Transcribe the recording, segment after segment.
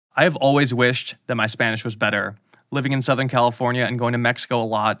I have always wished that my Spanish was better. Living in Southern California and going to Mexico a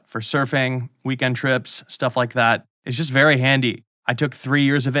lot for surfing, weekend trips, stuff like that, it's just very handy. I took 3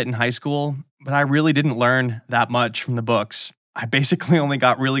 years of it in high school, but I really didn't learn that much from the books. I basically only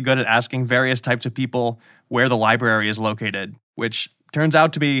got really good at asking various types of people where the library is located, which turns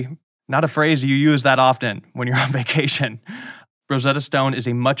out to be not a phrase you use that often when you're on vacation. Rosetta Stone is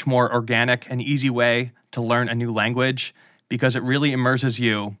a much more organic and easy way to learn a new language because it really immerses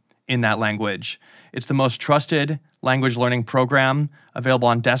you in that language. It's the most trusted language learning program available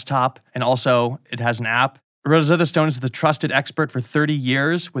on desktop, and also it has an app. Rosetta Stone is the trusted expert for 30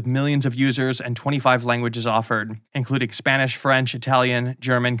 years with millions of users and 25 languages offered, including Spanish, French, Italian,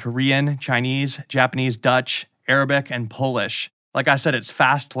 German, Korean, Chinese, Japanese, Dutch, Arabic, and Polish. Like I said, it's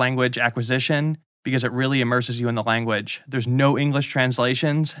fast language acquisition because it really immerses you in the language. There's no English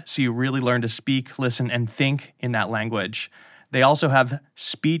translations, so you really learn to speak, listen, and think in that language. They also have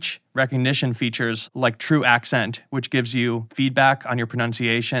speech recognition features like True Accent, which gives you feedback on your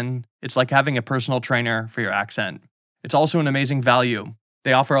pronunciation. It's like having a personal trainer for your accent. It's also an amazing value.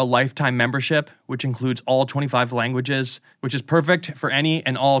 They offer a lifetime membership, which includes all 25 languages, which is perfect for any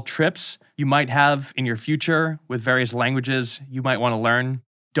and all trips you might have in your future with various languages you might want to learn.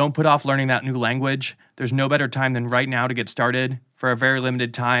 Don't put off learning that new language. There's no better time than right now to get started. For a very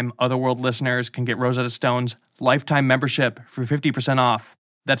limited time, Otherworld listeners can get Rosetta Stone's lifetime membership for 50% off.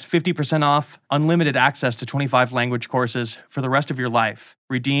 That's 50% off, unlimited access to 25 language courses for the rest of your life.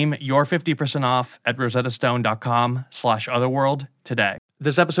 Redeem your 50% off at rosettastone.com/otherworld today.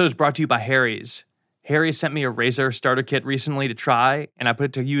 This episode is brought to you by Harry's. Harry sent me a razor starter kit recently to try, and I put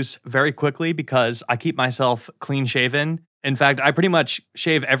it to use very quickly because I keep myself clean shaven. In fact, I pretty much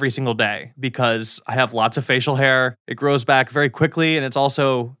shave every single day because I have lots of facial hair. It grows back very quickly, and it's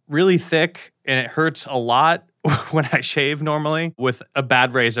also really thick, and it hurts a lot when I shave normally, with a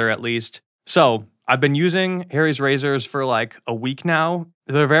bad razor at least. So I've been using Harry's razors for like a week now.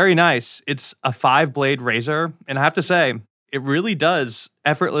 They're very nice. It's a 5-blade razor, and I have to say, it really does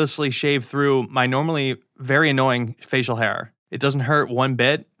effortlessly shave through my normally very annoying facial hair. It doesn't hurt one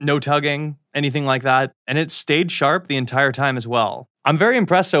bit, no tugging, anything like that, and it stayed sharp the entire time as well. I'm very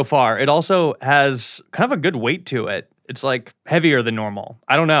impressed so far. It also has kind of a good weight to it. It's like heavier than normal.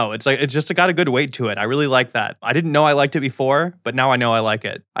 I don't know. It's just got a good weight to it. I really like that. I didn't know I liked it before, but now I know I like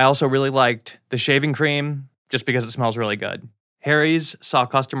it. I also really liked the shaving cream just because it smells really good. Harry's saw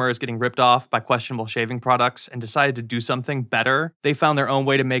customers getting ripped off by questionable shaving products and decided to do something better. They found their own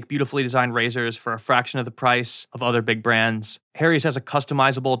way to make beautifully designed razors for a fraction of the price of other big brands. Harry's has a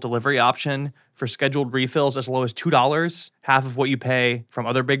customizable delivery option for scheduled refills as low as $2, half of what you pay from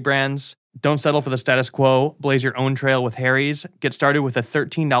other big brands. Don't settle for the status quo. Blaze your own trail with Harry's. Get started with a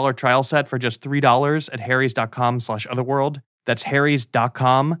 $13 trial set for just $3 at harrys.com/otherworld. That's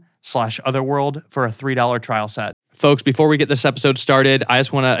harrys.com/otherworld for a $3 trial set. Folks, before we get this episode started, I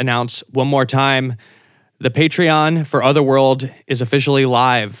just want to announce one more time, the Patreon for Otherworld is officially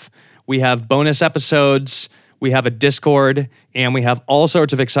live. We have bonus episodes, we have a Discord, and we have all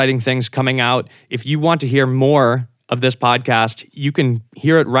sorts of exciting things coming out. If you want to hear more of this podcast, you can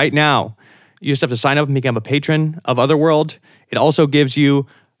hear it right now. You just have to sign up and become a patron of Otherworld. It also gives you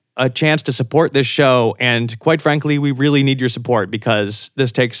a chance to support this show, and quite frankly, we really need your support because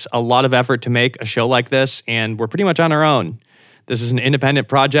this takes a lot of effort to make a show like this, and we're pretty much on our own. This is an independent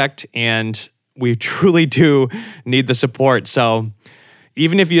project, and we truly do need the support. So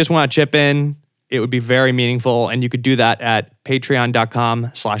even if you just want to chip in, it would be very meaningful, and you could do that at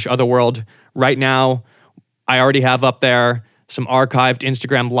patreon.com/otherworld. Right now, I already have up there some archived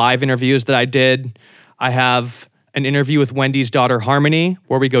Instagram live interviews that I did. I have an interview with Wendy's daughter, Harmony,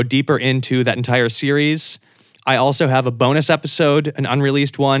 where we go deeper into that entire series. I also have a bonus episode, an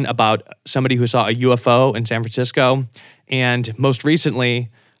unreleased one, about somebody who saw a UFO in San Francisco. And most recently,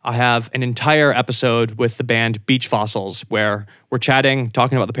 I have an entire episode with the band Beach Fossils, where we're chatting,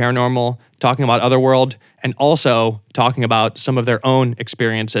 talking about the paranormal, talking about Otherworld, and also talking about some of their own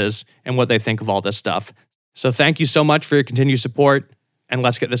experiences and what they think of all this stuff. So thank you so much for your continued support, and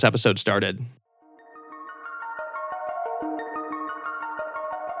let's get this episode started.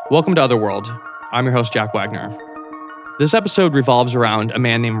 Welcome to Otherworld. I'm your host, Jack Wagner. This episode revolves around a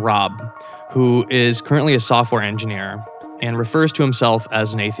man named Rob, who is currently a software engineer and refers to himself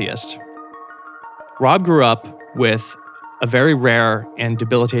as an atheist. Rob grew up with a very rare and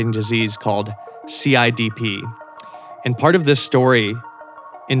debilitating disease called CIDP. And part of this story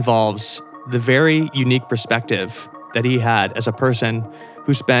involves the very unique perspective that he had as a person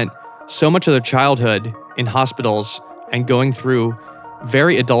who spent so much of their childhood in hospitals and going through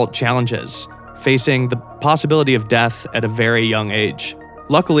very adult challenges, facing the possibility of death at a very young age.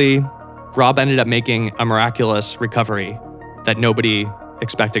 Luckily, Rob ended up making a miraculous recovery that nobody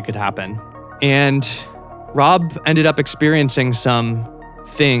expected could happen. And Rob ended up experiencing some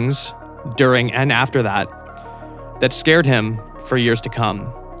things during and after that scared him for years to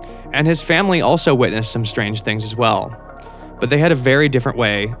come. And his family also witnessed some strange things as well, but they had a very different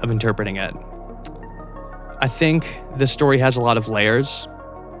way of interpreting it. I think this story has a lot of layers,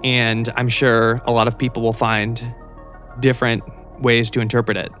 and I'm sure a lot of people will find different ways to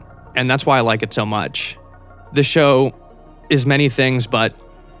interpret it. And that's why I like it so much. The show is many things, but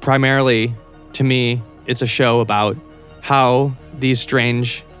primarily, to me, it's a show about how these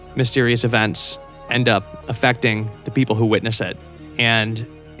strange, mysterious events end up affecting the people who witness it. And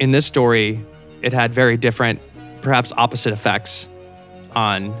in this story, it had very different, perhaps opposite effects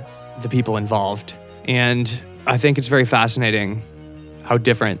on the people involved. And I think it's very fascinating how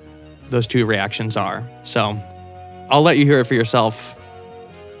different those two reactions are. So I'll let you hear it for yourself.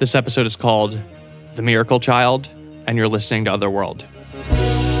 This episode is called The Miracle Child, and you're listening to Otherworld.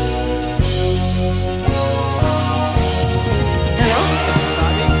 Hello?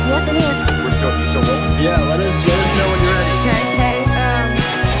 Yes, it is. We're still rolling? Yeah, let us know when you're ready. Okay.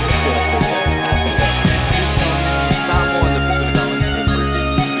 It's not more in the Pacific Island.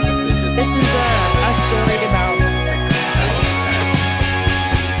 This is a story about...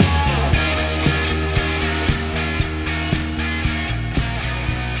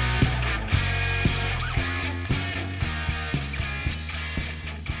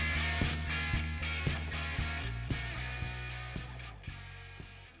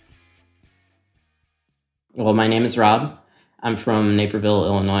 Well, my name is Rob. I'm from Naperville,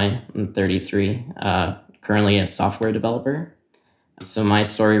 Illinois. I'm 33, currently a software developer. So my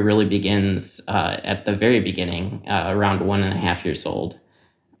story really begins at the very beginning, around 1.5 years old.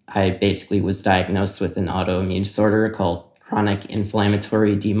 I basically was diagnosed with an autoimmune disorder called chronic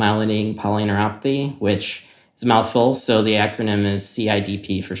inflammatory demyelinating polyneuropathy, which is a mouthful. So the acronym is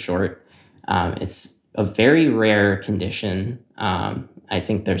CIDP for short. It's a very rare condition. I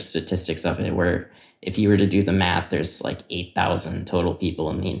think there's statistics of it where if you were to do the math, there's like 8,000 total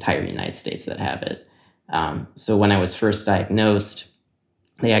people in the entire United States that have it. So when I was first diagnosed,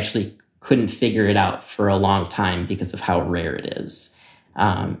 they actually couldn't figure it out for a long time because of how rare it is.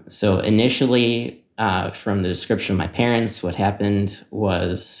 So initially, from the description of my parents, what happened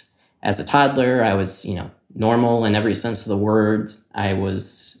was as a toddler, I was, normal in every sense of the word. I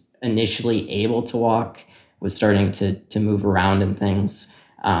was initially able to walk, was starting to move around and things.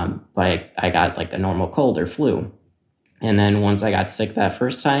 But I got like a normal cold or flu. And then once I got sick that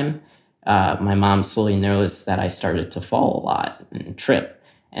first time, my mom slowly noticed that I started to fall a lot and trip.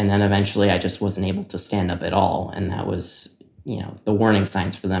 And then eventually I just wasn't able to stand up at all. And that was, the warning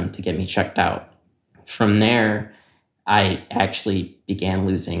signs for them to get me checked out. From there, I actually began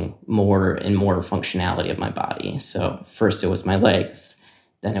losing more and more functionality of my body. So first it was my legs,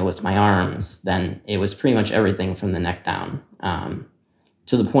 then it was my arms, then it was pretty much everything from the neck down.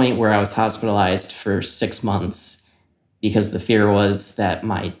 To the point where I was hospitalized for 6 months because the fear was that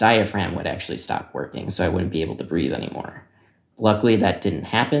my diaphragm would actually stop working, so I wouldn't be able to breathe anymore. Luckily, that didn't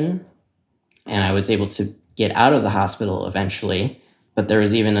happen, and I was able to get out of the hospital eventually, but there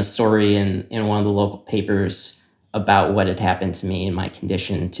was even a story in one of the local papers about what had happened to me and my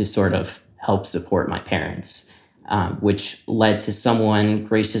condition to sort of help support my parents, which led to someone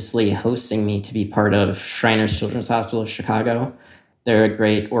graciously hosting me to be part of Shriners Children's Hospital of Chicago. They're a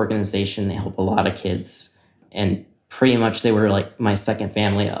great organization. They help a lot of kids. And pretty much they were like my second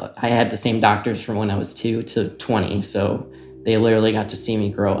family. I had the same doctors from when I was 2 to 20. So they literally got to see me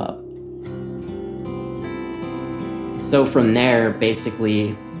grow up. So from there,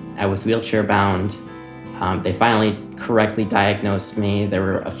 basically, I was wheelchair bound. They finally correctly diagnosed me. There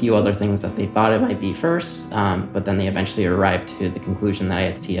were a few other things that they thought it might be first, but then they eventually arrived to the conclusion that I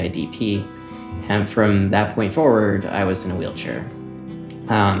had CIDP. And from that point forward, I was in a wheelchair.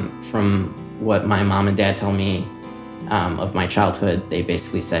 From what my mom and dad told me of my childhood, they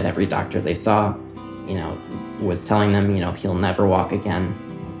basically said every doctor they saw, was telling them, he'll never walk again.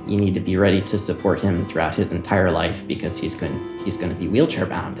 You need to be ready to support him throughout his entire life because he's going to be wheelchair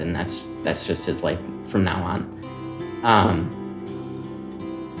bound, and that's just his life from now on.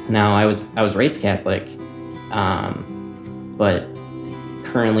 Now I was raised Catholic, but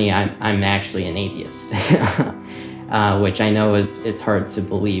currently I'm actually an atheist. Which I know is hard to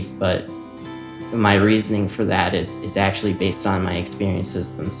believe, but my reasoning for that is actually based on my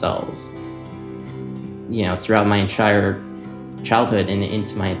experiences themselves. Throughout my entire childhood and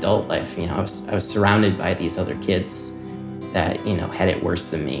into my adult life, I was surrounded by these other kids that, had it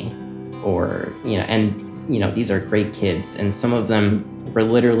worse than me. Or, and these are great kids, and some of them were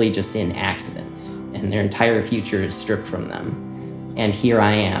literally just in accidents, and their entire future is stripped from them. And here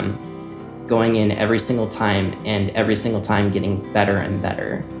I am, going in every single time, and every single time getting better and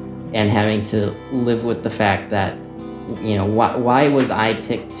better, and having to live with the fact that, why was I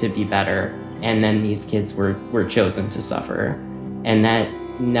picked to be better, and then these kids were chosen to suffer? And that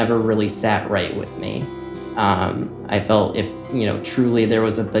never really sat right with me. I felt if, truly there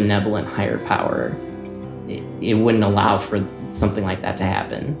was a benevolent higher power, it wouldn't allow for something like that to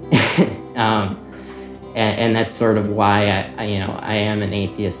happen. And that's sort of why I am an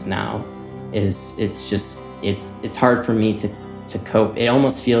atheist now. It's hard for me to cope. It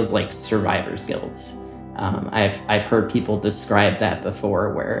almost feels like survivor's guilt. I've heard people describe that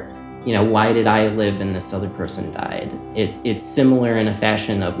before, where, why did I live and this other person died? It's similar in a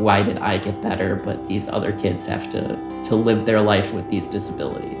fashion of why did I get better, but these other kids have to live their life with these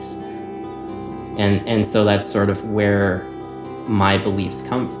disabilities. And so that's sort of where my beliefs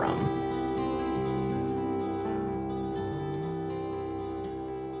come from.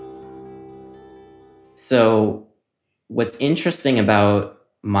 So what's interesting about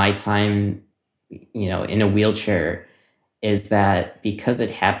my time, in a wheelchair, is that because it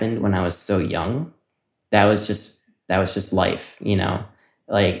happened when I was so young, that was just life,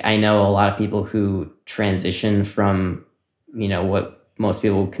 Like, I know a lot of people who transition from, what most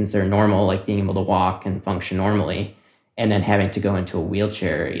people would consider normal, like being able to walk and function normally, and then having to go into a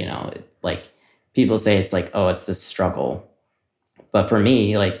wheelchair, like people say it's like, oh, it's this struggle. But for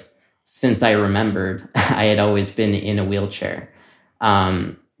me, like, since I remembered, I had always been in a wheelchair.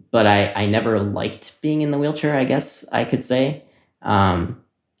 But I never liked being in the wheelchair, I guess I could say. I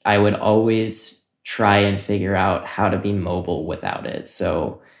would always try and figure out how to be mobile without it.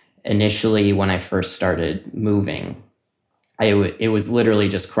 So initially, when I first started moving, it was literally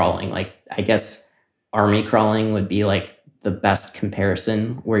just crawling. Like, I guess army crawling would be like the best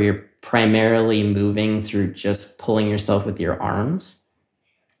comparison, where you're primarily moving through just pulling yourself with your arms.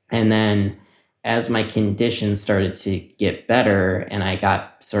 And then as my condition started to get better and I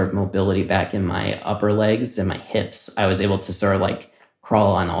got sort of mobility back in my upper legs and my hips, I was able to sort of like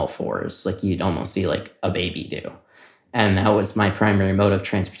crawl on all fours, like you'd almost see like a baby do. And that was my primary mode of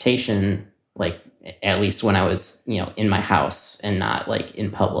transportation, like at least when I was, in my house and not like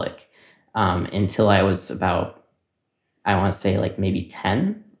in public, until I was about, I want to say like maybe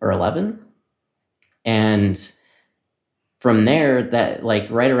 10 or 11. And from there, that like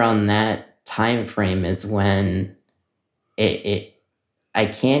right around that time frame is when I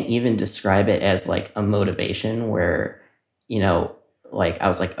can't even describe it as like a motivation where, like I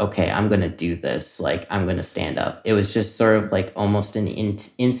was like, okay, I'm going to do this. Like, I'm going to stand up. It was just sort of like almost an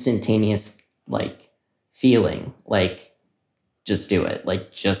instantaneous like feeling, like just do it,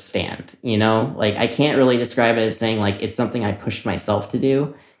 like just stand, like I can't really describe it as saying like it's something I pushed myself to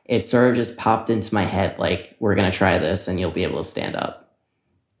do. It sort of just popped into my head, like, we're going to try this and you'll be able to stand up.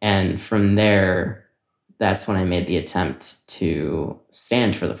 And from there, that's when I made the attempt to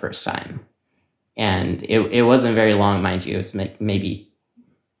stand for the first time. And it wasn't very long, mind you. It was maybe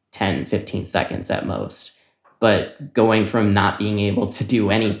 10, 15 seconds at most. But going from not being able to do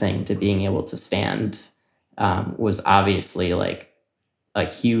anything to being able to stand was obviously like a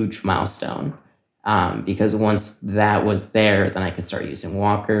huge milestone. Because once that was there, then I could start using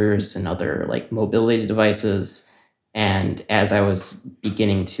walkers and other like mobility devices. And as I was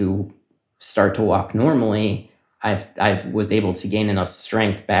beginning to start to walk normally, I was able to gain enough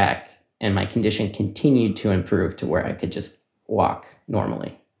strength back, and my condition continued to improve to where I could just walk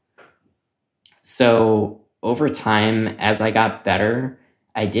normally. So over time, as I got better,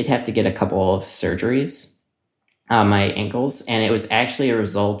 I did have to get a couple of surgeries on my ankles, and it was actually a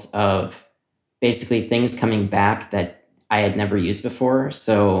result of basically things coming back that I had never used before.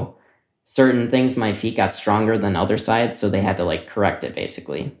 So certain things, my feet got stronger than other sides, so they had to like correct it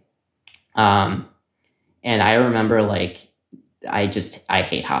basically. And I remember like, I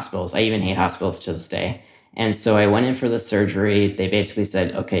hate hospitals. I even hate hospitals to this day. And so I went in for the surgery. They basically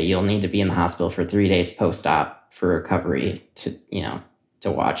said, okay, you'll need to be in the hospital for 3 days post-op for recovery to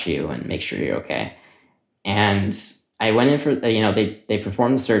watch you and make sure you're okay. And I went in for, they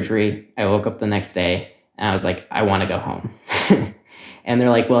performed the surgery. I woke up the next day and I was like, I want to go home. And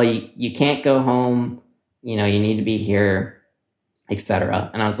they're like, well, you can't go home. You need to be here, etc.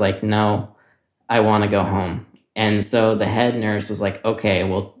 And I was like, no, I want to go home. And so the head nurse was like, okay,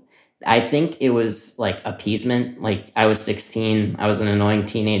 well, I think it was like appeasement. Like, I was 16. I was an annoying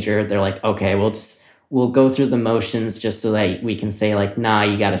teenager. They're like, okay, we'll go through the motions just so that we can say like, nah,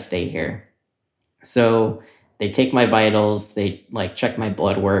 you got to stay here. So they take my vitals, they like check my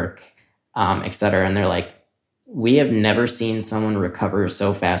blood work, etc. And they're like, we have never seen someone recover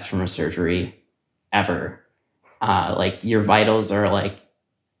so fast from a surgery ever. Like your vitals are like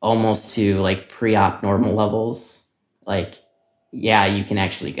almost to like pre-op normal levels. Like, yeah, you can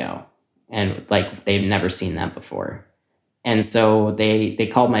actually go. And like they've never seen that before. And so they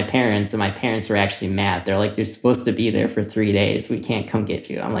called my parents, and my parents were actually mad. They're like, "You're supposed to be there for 3 days. We can't come get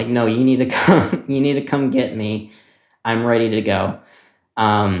you." I'm like, "No, you need to come. You need to come get me. I'm ready to go."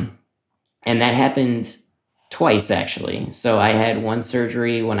 And that happened twice actually. So I had one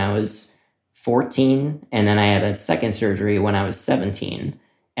surgery when I was 14, and then I had a second surgery when I was 17.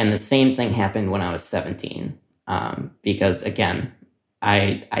 And the same thing happened when I was 17. Because again,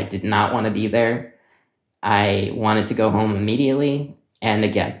 I did not want to be there. I wanted to go home immediately. And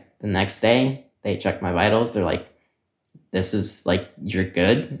again, the next day they checked my vitals. They're like, "This is like, you're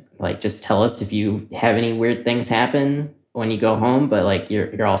good. Like, just tell us if you have any weird things happen when you go home, but like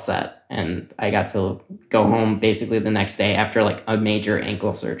you're all set." And I got to go home basically the next day after like a major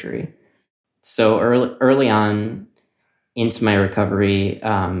ankle surgery. So early on into my recovery,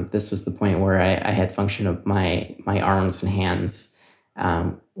 this was the point where I had function of my arms and hands.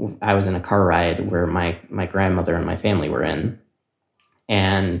 I was in a car ride where my grandmother and my family were in,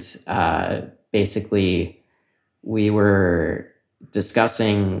 and basically we were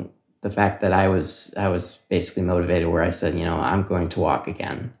discussing the fact that I was basically motivated, where I said, I'm going to walk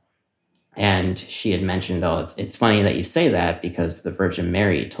again. And she had mentioned, "Oh, it's funny that you say that, because the Virgin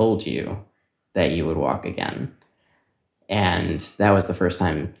Mary told you that you would walk again." And that was the first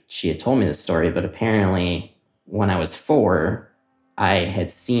time she had told me this story. But apparently when I was 4, I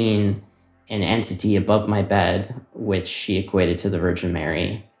had seen an entity above my bed, which she equated to the Virgin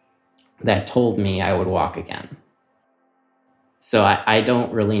Mary, that told me I would walk again. So I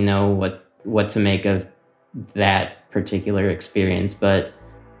don't really know what to make of that particular experience, but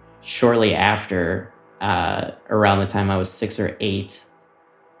shortly after, around the time I was 6 or 8,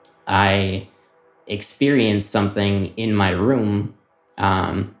 I experienced something in my room,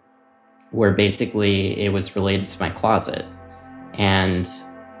 where basically it was related to my closet. And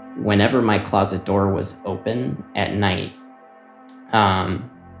whenever my closet door was open at night,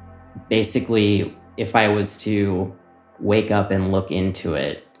 basically if I was to wake up and look into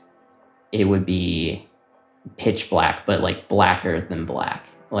it, it would be pitch black, but like blacker than black.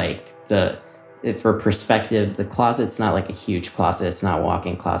 Like for perspective, the closet's not like a huge closet. It's not a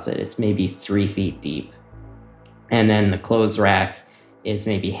walk-in closet. It's maybe 3 feet deep. And then the clothes rack is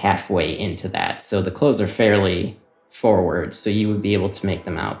maybe halfway into that. So the clothes are fairly forward, so you would be able to make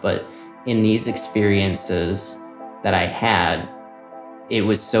them out. But in these experiences that I had, it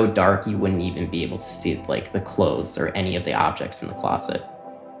was so dark you wouldn't even be able to see like the clothes or any of the objects in the closet.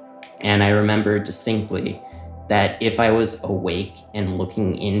 And I remember distinctly that if I was awake and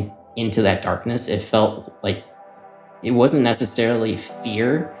looking into that darkness, it felt like it wasn't necessarily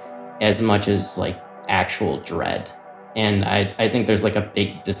fear as much as like actual dread. And I think there's like a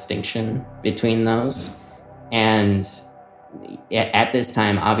big distinction between those. And at this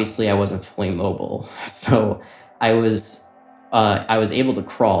time, obviously I wasn't fully mobile. So I was able to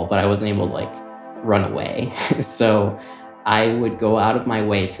crawl, but I wasn't able to like run away. So I would go out of my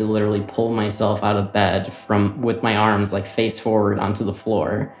way to literally pull myself out of bed with my arms like face forward onto the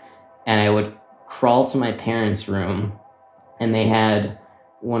floor. And I would crawl to my parents' room, and they had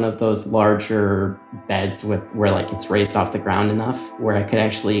one of those larger beds where like it's raised off the ground enough where I could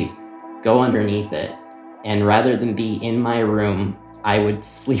actually go underneath it. And rather than be in my room, I would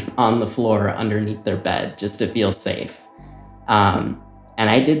sleep on the floor underneath their bed just to feel safe. And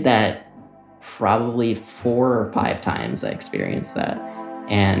I did that probably 4 or 5 times. I experienced that.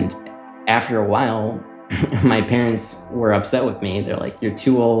 And after a while, my parents were upset with me. They're like, "You're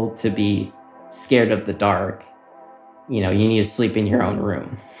too old to be scared of the dark. You need to sleep in your own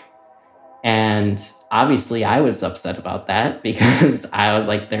room." And obviously I was upset about that, because I was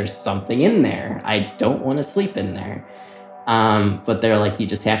like, there's something in there. I don't want to sleep in there. But they're like, "You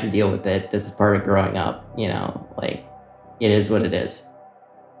just have to deal with it. This is part of growing up, like it is what it is."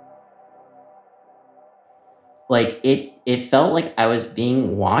 Like it felt like I was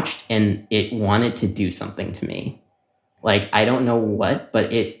being watched, and it wanted to do something to me. Like, I don't know what,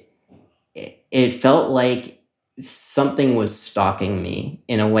 but it felt like something was stalking me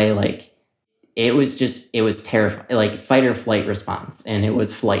in a way. Like it was terrifying, like fight or flight response. And it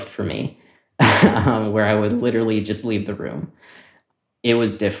was flight for me, where I would literally just leave the room. It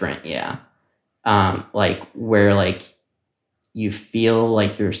was different. Yeah. Like where like you feel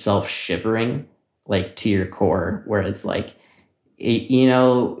like yourself shivering, like to your core, where it's like,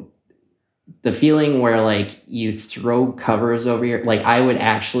 the feeling where like you throw covers over like I would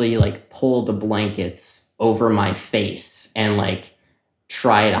actually like pull the blankets over my face and like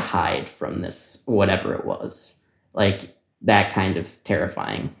try to hide from this, whatever it was. Like that kind of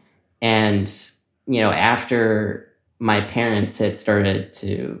terrifying. And, after my parents had started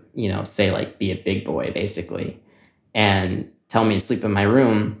to, say like, be a big boy basically, and tell me to sleep in my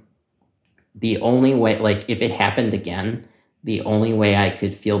room, the only way, like if it happened again, the only way I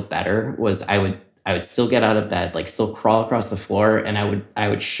could feel better was I would still get out of bed, like still crawl across the floor, and I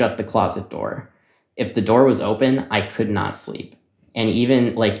would shut the closet door. If the door was open, I could not sleep. And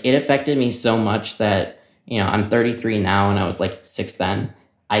even like it affected me so much that, I'm 33 now and I was like 6 then.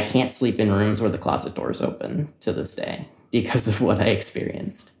 I can't sleep in rooms where the closet door is open to this day because of what I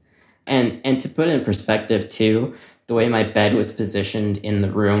experienced. And to put it in perspective too, the way my bed was positioned in the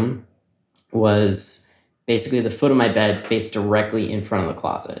room was basically the foot of my bed faced directly in front of the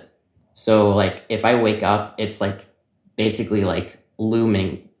closet. So like if I wake up, it's like basically like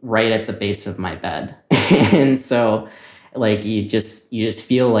looming right at the base of my bed. And so like you just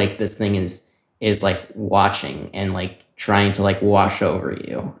feel like this thing is like watching and like trying to like wash over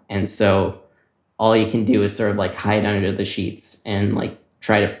you. And so all you can do is sort of like hide under the sheets and like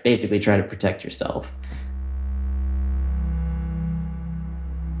try to protect yourself.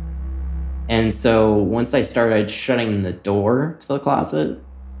 And so once I started shutting the door to the closet,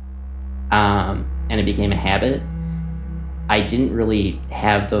 and it became a habit, I didn't really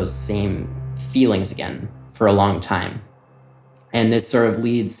have those same feelings again for a long time. And this sort of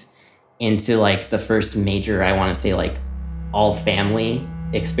leads into like the first major, I want to say like all family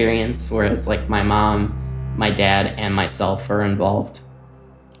experience, where it's like my mom, my dad, and myself are involved.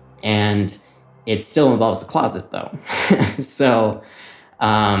 And it still involves the closet though. So,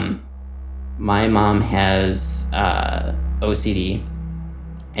 my mom has OCD,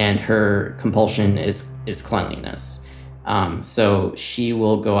 and her compulsion is cleanliness. So she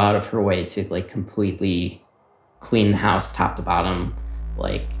will go out of her way to like completely clean the house top to bottom.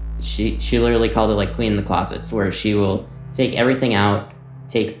 Like she literally called it like clean the closets, where she will take everything out,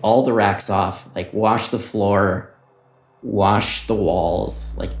 take all the racks off, like wash the floor, wash the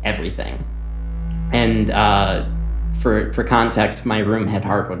walls, like everything. And for context, my room had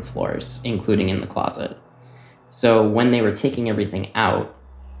hardwood floors, including in the closet. So when they were taking everything out,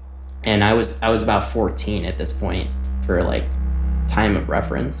 and I was about 14 at this point for like time of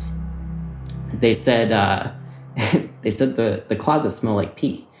reference, they said the closet smelled like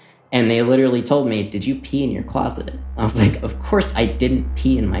pee. And they literally told me, "Did you pee in your closet?" I was like, "Of course I didn't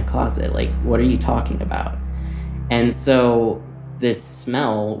pee in my closet. Like, what are you talking about?" And so this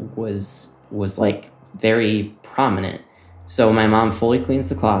smell was like very prominent. So my mom fully cleans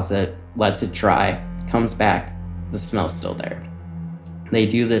the closet, lets it dry, comes back, the smell's still there. They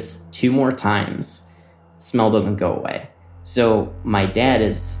do this 2 more times, smell doesn't go away. So my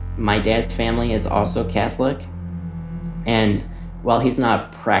dad's family is also Catholic, and while he's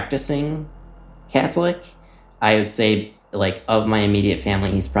not practicing Catholic, I would say like of my immediate family,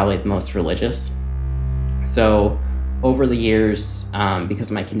 he's probably the most religious. So over the years,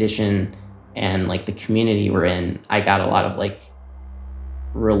 because of my condition and like the community we're in, I got a lot of like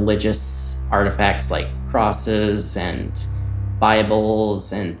religious artifacts like crosses and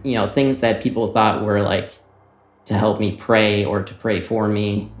Bibles and, things that people thought were like to help me pray or to pray for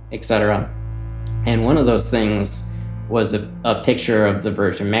me, etc. And one of those things was a picture of the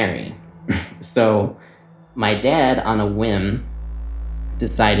Virgin Mary. So my dad, on a whim,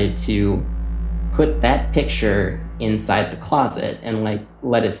 decided to put that picture inside the closet and like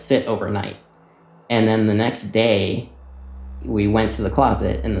let it sit overnight. And then the next day we went to the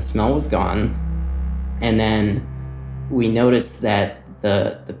closet and the smell was gone. And then we noticed that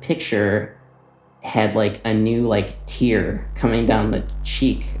the picture had like a new like tear coming down the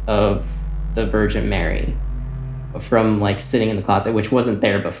cheek of the Virgin Mary from like sitting in the closet, which wasn't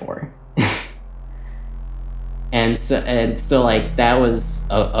there before. and so like that was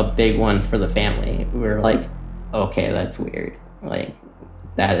a big one for the family. We were like, okay, that's weird. Like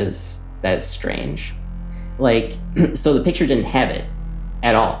that's strange. Like, so the picture didn't have it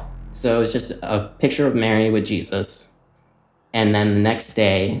at all. So it was just a picture of Mary with Jesus. And then the next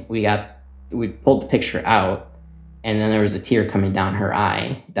day we pulled the picture out, and then there was a tear coming down her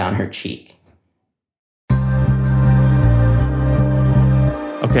eye, down her cheek.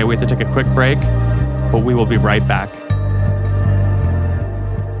 Okay, we have to take a quick break, but we will be right back.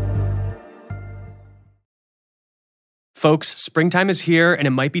 Folks, springtime is here, and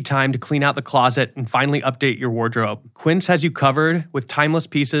it might be time to clean out the closet and finally update your wardrobe. Quince has you covered with timeless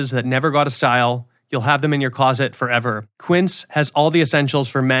pieces that never go out of style. You'll have them in your closet forever. Quince has all the essentials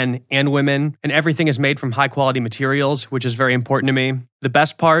for men and women, and everything is made from high-quality materials, which is very important to me. The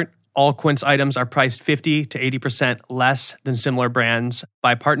best part, All Quince items are priced 50 to 80% less than similar brands.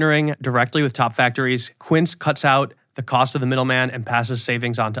 By partnering directly with top factories, Quince cuts out the cost of the middleman and passes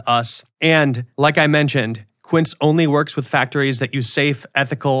savings on to us. And like I mentioned, Quince only works with factories that use safe,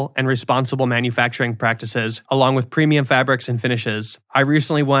 ethical, and responsible manufacturing practices, along with premium fabrics and finishes. I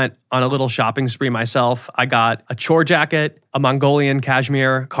recently went on a little shopping spree myself. I got a chore jacket, a Mongolian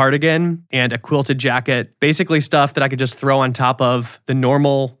cashmere cardigan, and a quilted jacket. Basically stuff that I could just throw on top of the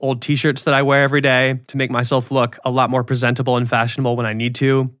normal old t-shirts that I wear every day to make myself look a lot more presentable and fashionable when I need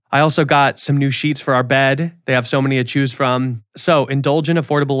to. I also got some new sheets for our bed. They have so many to choose from. So indulge in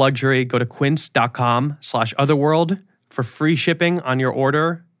affordable luxury. Go to quince.com/otherworld for free shipping on your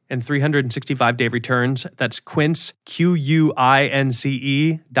order and 365-day returns. That's Quince,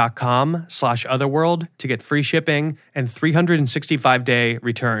 QUINCE.com/otherworld to get free shipping and 365-day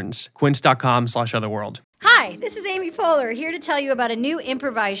returns. Quince.com/otherworld. Hi, this is Amy Poehler, here to tell you about a new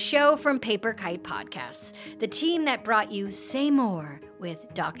improvised show from Paper Kite Podcasts, the team that brought you Say More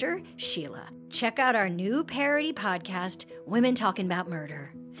with Dr. Sheila. Check out our new parody podcast, Women Talking About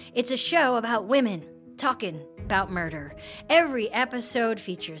Murder. It's a show about women talking about murder. Every episode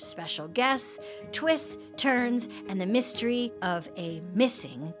features special guests, twists, turns, and the mystery of a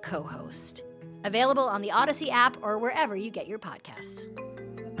missing co-host. Available on the Odyssey app or wherever you get your podcasts.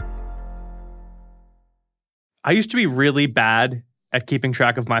 I used to be really bad at keeping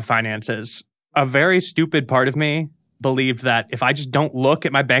track of my finances. A very stupid part of me believed that if I just don't look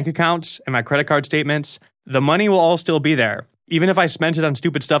at my bank accounts and my credit card statements, the money will all still be there, even if I spent it on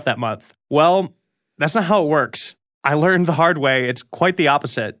stupid stuff that month. Well, that's not how it works. I learned the hard way. It's quite the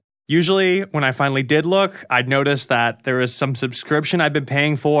opposite. Usually, when I finally did look, I'd notice that there was some subscription I'd been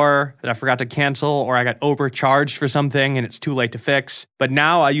paying for that I forgot to cancel, or I got overcharged for something and it's too late to fix. But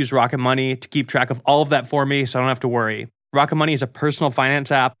now I use Rocket Money to keep track of all of that for me so I don't have to worry. Rocket Money is a personal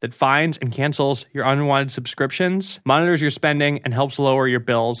finance app that finds and cancels your unwanted subscriptions, monitors your spending, and helps lower your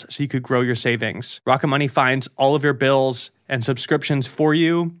bills so you could grow your savings. Rocket Money finds all of your bills and subscriptions for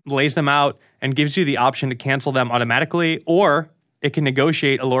you, lays them out, and gives you the option to cancel them automatically, or it can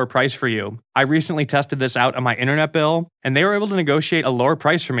negotiate a lower price for you. I recently tested this out on my internet bill, and they were able to negotiate a lower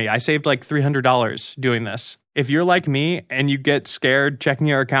price for me. I saved like $300 doing this. If you're like me and you get scared checking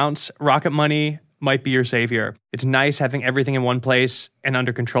your accounts, Rocket Money might be your savior. It's nice having everything in one place and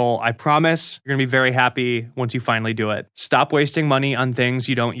under control. I promise you're gonna be very happy once you finally do it. Stop wasting money on things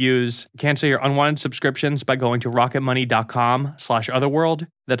you don't use. Cancel your unwanted subscriptions by going to rocketmoney.com/otherworld.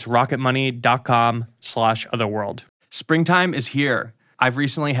 That's rocketmoney.com/otherworld. Springtime is here. I've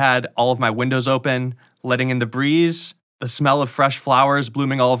recently had all of my windows open, letting in the breeze, the smell of fresh flowers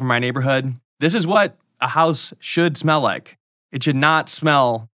blooming all over my neighborhood. This is what a house should smell like. It should not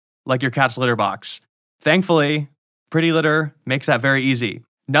smell like your cat's litter box. Thankfully, Pretty Litter makes that very easy.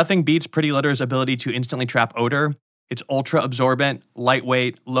 Nothing beats Pretty Litter's ability to instantly trap odor. It's ultra absorbent,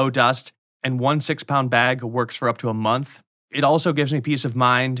 lightweight, low dust, and one 6-pound bag works for up to a month. It also gives me peace of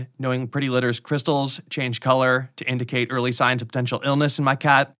mind knowing Pretty Litter's crystals change color to indicate early signs of potential illness in my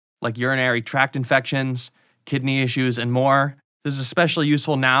cat, like urinary tract infections, kidney issues, and more. This is especially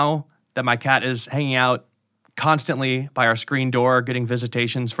useful now that my cat is hanging out constantly by our screen door, getting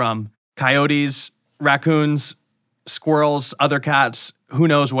visitations from coyotes, raccoons, squirrels, other cats, who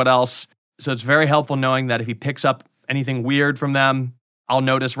knows what else. So it's very helpful knowing that if he picks up anything weird from them, I'll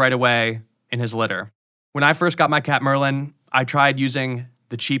notice right away in his litter. When I first got my cat Merlin, I tried using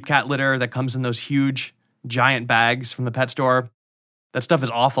the cheap cat litter that comes in those huge, giant bags from the pet store. That stuff is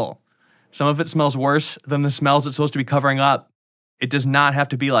awful. Some of it smells worse than the smells it's supposed to be covering up. It does not have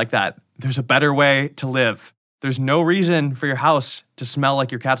to be like that. There's a better way to live. There's no reason for your house to smell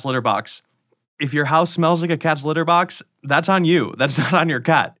like your cat's litter box. If your house smells like a cat's litter box, that's on you. That's not on your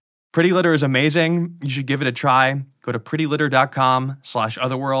cat. Pretty Litter is amazing. You should give it a try. Go to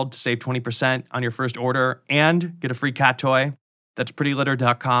prettylitter.com/otherworld to save 20% on your first order and get a free cat toy. That's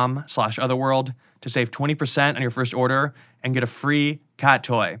prettylitter.com/otherworld to save 20% on your first order and get a free cat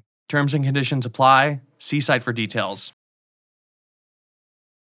toy. Terms and conditions apply. See site for details.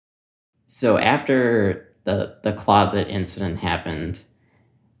 So after the closet incident happened,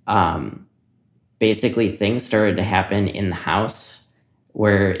 basically things started to happen in the house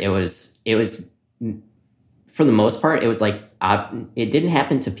where it was for the most part, it was like, it didn't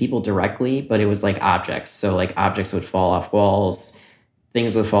happen to people directly, but it was like objects. So like objects would fall off walls,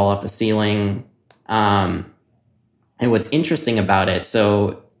 things would fall off the ceiling. And what's interesting about it,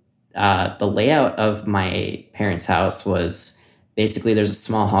 so the layout of my parents' house was basically there's a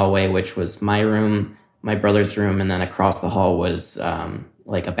small hallway, which was my room, my brother's room, and then across the hall was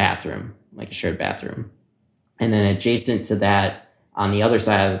like a bathroom, like a shared bathroom. And then adjacent to that On the other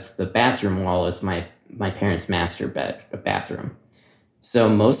side of the bathroom wall is my parents' master bathroom. So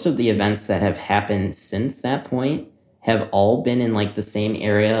most of the events that have happened since that point have all been in like the same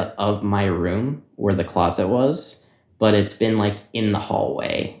area of my room where the closet was, but it's been like in the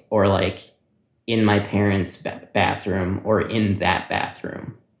hallway or like in my parents' bathroom or in that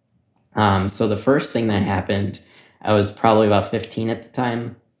bathroom. So the first thing that happened, I was probably about 15 at the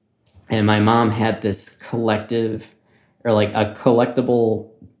time, and my mom had this collectible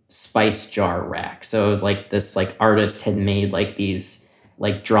spice jar rack. So it was like this like artist had made like these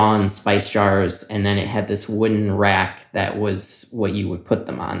like drawn spice jars, and then it had this wooden rack that was what you would put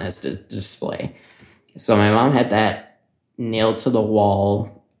them on as a display. So my mom had that nailed to the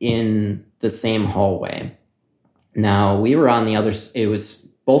wall in the same hallway. Now we were on the other, it was,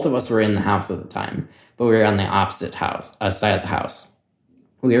 both of us were in the house at the time, but we were on the opposite side of the house.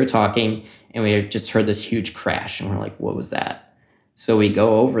 We were talking and we had just heard this huge crash, and we're like, what was that? So we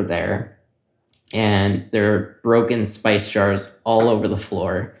go over there, and there are broken spice jars all over the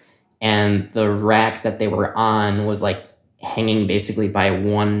floor, and the rack that they were on was like hanging basically by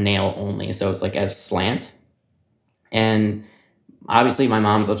one nail only. So it was like at a slant. And obviously my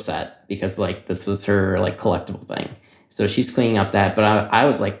mom's upset because like this was her like collectible thing. So she's cleaning up that, but I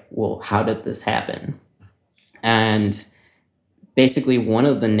was like, well, how did this happen? And basically one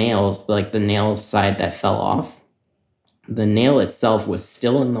of the nails, like the nail side that fell off, the nail itself was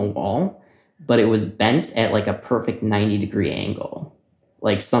still in the wall, but it was bent at like a perfect 90-degree angle.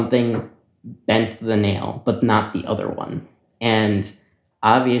 Like something bent the nail, but not the other one. And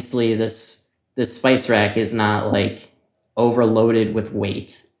obviously this spice rack is not like overloaded with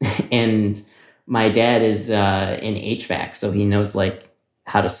weight. And my dad is in HVAC, so he knows like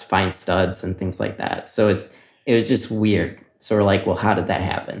how to find studs and things like that. So it was just weird. So we're like, well, how did that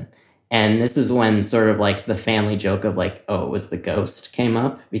happen? And this is when sort of like the family joke of like, oh, it was the ghost came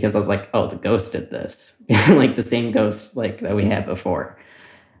up, because I was like, oh, the ghost did this. Like the same ghost like that we had before.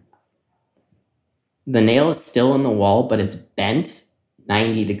 The nail is still in the wall, but it's bent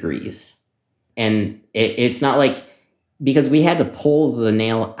 90 degrees. And it's not like, because we had to pull the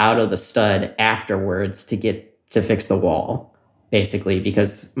nail out of the stud afterwards to fix the wall, basically,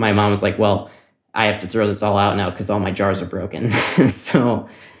 because my mom was like, well, I have to throw this all out now because all my jars are broken.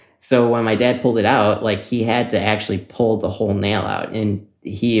 So when my dad pulled it out, like he had to actually pull the whole nail out. And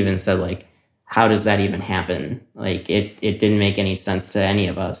he even said like, how does that even happen? Like it didn't make any sense to any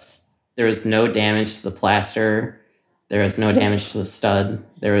of us. There was no damage to the plaster. There was no damage to the stud.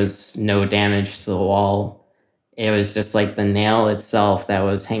 There was no damage to the wall. It was just like the nail itself that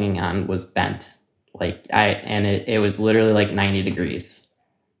was hanging on was bent. It was literally like 90 degrees.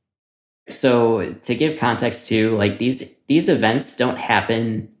 So to give context too, like these events don't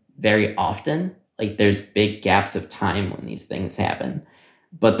happen very often. Like there's big gaps of time when these things happen,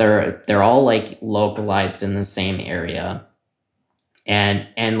 but they're all like localized in the same area.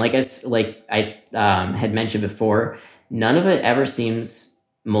 And like I had mentioned before, none of it ever seems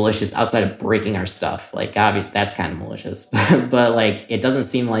malicious outside of breaking our stuff. Like obviously that's kind of malicious, but like it doesn't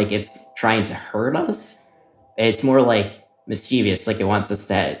seem like it's trying to hurt us. It's more like mischievous, like it wants us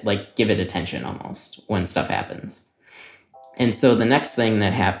to like give it attention almost when stuff happens. And so the next thing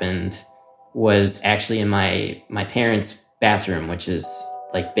that happened was actually in my parents' bathroom, which is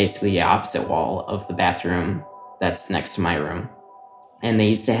like basically the opposite wall of the bathroom that's next to my room. And they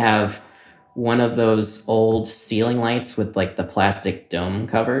used to have one of those old ceiling lights with like the plastic dome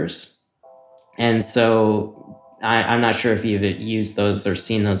covers. And so I'm not sure if you've used those or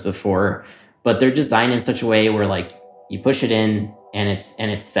seen those before, but they're designed in such a way where like you push it in and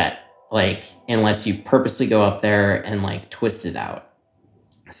it's set, like unless you purposely go up there and like twist it out.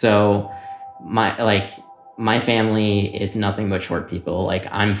 So my family is nothing but short people. Like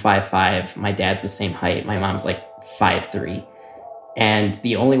I'm 5'5", my dad's the same height, my mom's like 5'3". And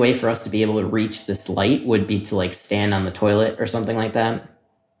the only way for us to be able to reach this light would be to like stand on the toilet or something like that.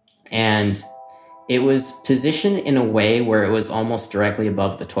 And it was positioned in a way where it was almost directly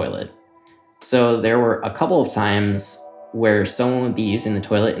above the toilet. So there were a couple of times where someone would be using the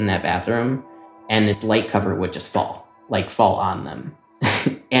toilet in that bathroom and this light cover would just fall on them.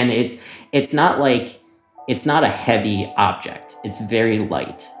 And it's not a heavy object. It's very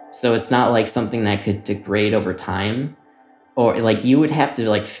light. So it's not like something that could degrade over time, or like you would have to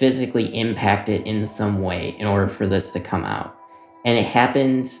like physically impact it in some way in order for this to come out. And it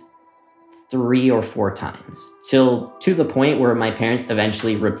happened 3 or 4 times to the point where my parents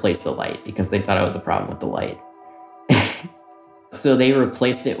eventually replaced the light because they thought I was a problem with the light. So they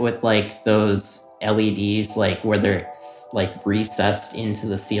replaced it with like those LEDs, like where they're like recessed into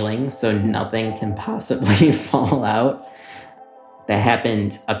the ceiling so nothing can possibly fall out. that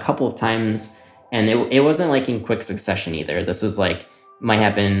happened a couple of times, and it wasn't like in quick succession either. This was like, might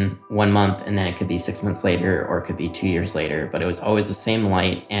happen 1 month and then it could be 6 months later, or it could be 2 years later, but it was always the same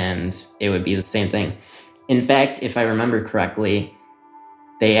light and it would be the same thing. In fact, if I remember correctly,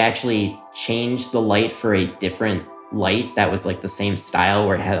 they actually changed the light for a different light that was like the same style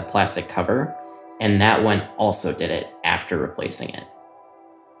where it had a plastic cover, and that one also did it after replacing it.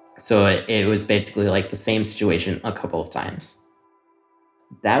 So it was basically like the same situation a couple of times.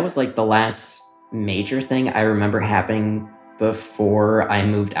 That was like the last major thing I remember happening before I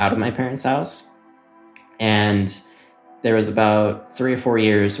moved out of my parents' house. And there was about 3 or 4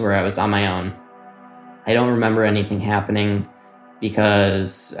 years where I was on my own. I don't remember anything happening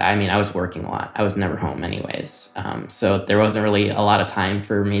because, I mean, I was working a lot. I was never home anyways. So there wasn't really a lot of time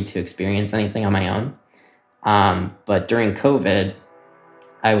for me to experience anything on my own. But during COVID,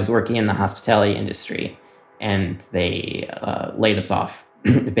 I was working in the hospitality industry and they laid us off,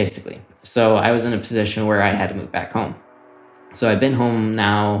 basically. So I was in a position where I had to move back home. So I've been home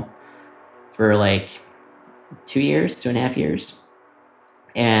now for like 2 years, 2.5 years.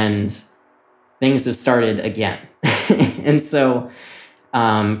 And things have started again. And so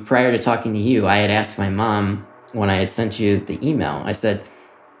prior to talking to you, I had asked my mom when I had sent you the email, I said,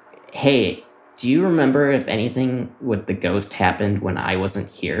 hey, do you remember if anything with the ghost happened when I wasn't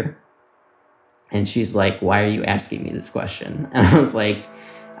here? And she's like, why are you asking me this question? And I was like,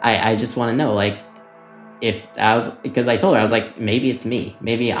 I just want to know, like, because I told her, I was like, maybe it's me.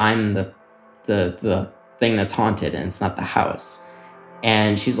 Maybe I'm the thing that's haunted and it's not the house.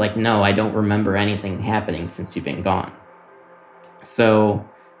 And she's like, no, I don't remember anything happening since you've been gone. So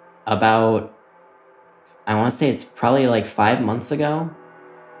about, I want to say it's probably like 5 months ago.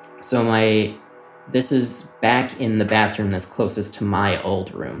 So this is back in the bathroom that's closest to my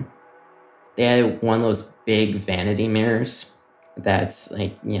old room. They had one of those big vanity mirrors that's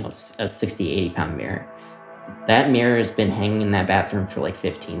like, a 60, 80 pound mirror. That mirror has been hanging in that bathroom for like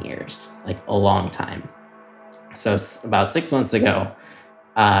 15 years, like a long time. So about 6 months ago,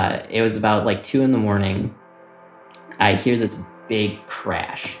 it was about like 2 a.m. I hear this big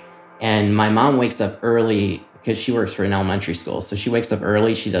crash, and my mom wakes up early because she works for an elementary school. So she wakes up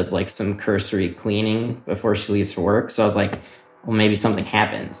early. She does like some cursory cleaning before she leaves for work. So I was like, well, maybe something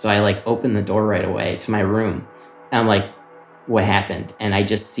happened. So I like open the door right away to my room, and I'm like, what happened? And I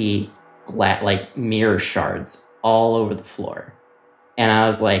just see like mirror shards all over the floor. And I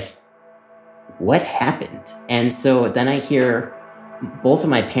was like, what happened? And so then I hear both of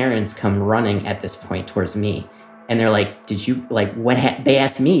my parents come running at this point towards me. And they're like, did you, like, they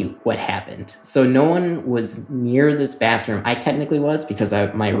asked me what happened. So no one was near this bathroom. I technically was, because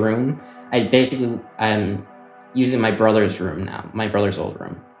my room, I'm using my brother's room now, my brother's old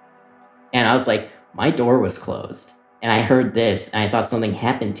room. And I was like, my door was closed. And I heard this, and I thought something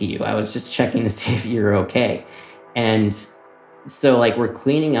happened to you. I was just checking to see if you were okay. And so, like, we're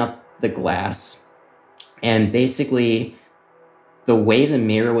cleaning up the glass. And basically, the way the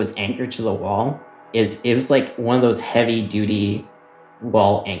mirror was anchored to the wall it was like one of those heavy-duty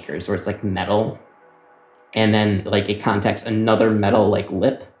wall anchors where it's, like, metal. And then, like, it contacts another metal, like,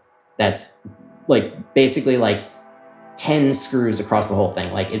 lip that's, like, basically, like, 10 screws across the whole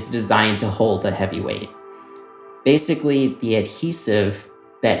thing. Like, it's designed to hold a heavy weight. Basically, the adhesive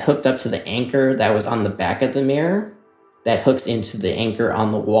that hooked up to the anchor that was on the back of the mirror that hooks into the anchor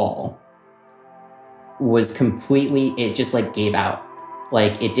on the wall was completely, it just like gave out.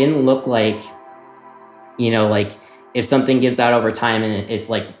 Like, it didn't look like, like if something gives out over time and it's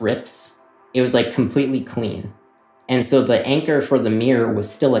like rips, it was like completely clean. And so the anchor for the mirror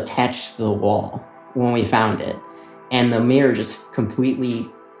was still attached to the wall when we found it. And the mirror just completely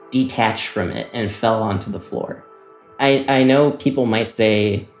detached from it and fell onto the floor. I know people might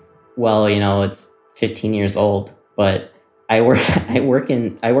say, well, it's 15 years old, but I worked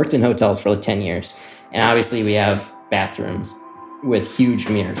in hotels for like 10 years. And obviously we have bathrooms with huge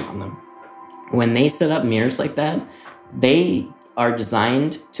mirrors on them. When they set up mirrors like that, they are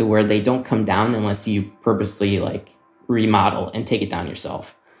designed to where they don't come down unless you purposely like remodel and take it down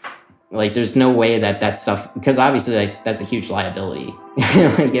yourself. Like, there's no way that stuff, because obviously like that's a huge liability.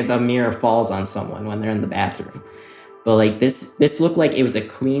 Like if a mirror falls on someone when they're in the bathroom. But like this looked like it was a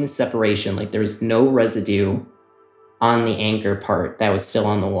clean separation. Like there was no residue on the anchor part that was still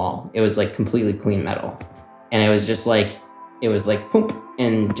on the wall. It was like completely clean metal. And it was like poop,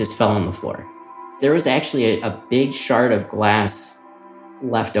 and just fell on the floor. There was actually a big shard of glass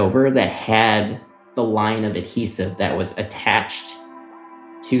left over that had the line of adhesive that was attached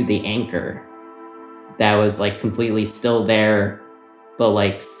to the anchor that was like completely still there but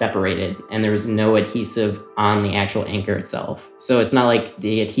like separated, and there was no adhesive on the actual anchor itself. So it's not like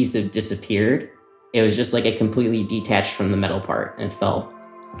the adhesive disappeared. It was just like it completely detached from the metal part and fell.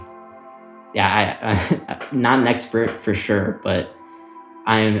 Yeah, I'm not an expert for sure, but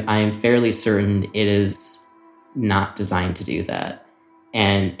I am fairly certain it is not designed to do that.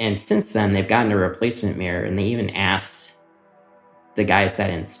 And since then, they've gotten a replacement mirror, and they even asked the guys that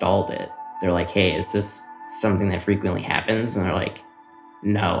installed it. They're like, "Hey, is this something that frequently happens?" And they're like,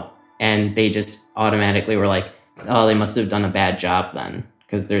 "No." And they just automatically were like, "Oh, they must have done a bad job then,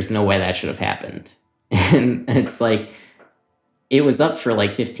 because there's no way that should have happened." And it's like, it was up for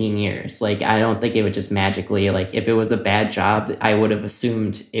like 15 years. Like, I don't think it would just magically, like, if it was a bad job, I would have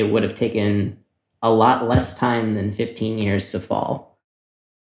assumed it would have taken a lot less time than 15 years to fall.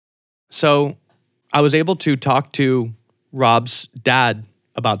 So I was able to talk to Rob's dad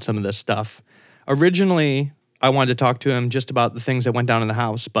about some of this stuff. Originally, I wanted to talk to him just about the things that went down in the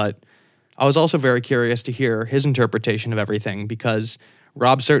house, but I was also very curious to hear his interpretation of everything, because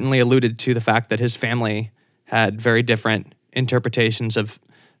Rob certainly alluded to the fact that his family had very different interpretations of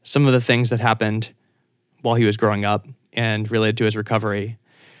some of the things that happened while he was growing up and related to his recovery.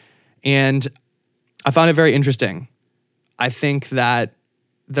 And I found it very interesting. I think that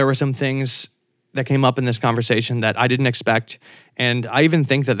there were some things that came up in this conversation that I didn't expect. And I even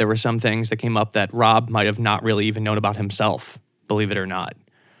think that there were some things that came up that Rob might have not really even known about himself, believe it or not.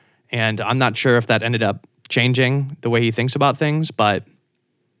 And I'm not sure if that ended up changing the way he thinks about things, but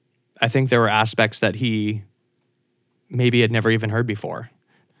I think there were aspects that he maybe had never even heard before.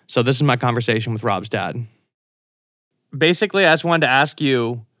 So this is my conversation with Rob's dad. Basically, I just wanted to ask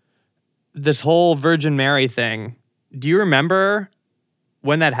you, this whole Virgin Mary thing, do you remember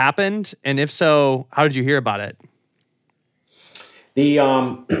when that happened? And if so, how did you hear about it?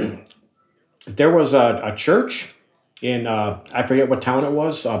 There was a church in, I forget what town it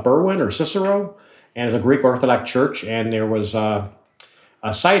was, Berwyn or Cicero, and it's a Greek Orthodox church, and there was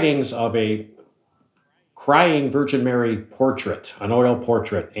sightings of a crying Virgin Mary portrait, an oil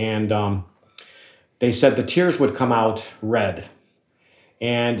portrait, and they said the tears would come out red.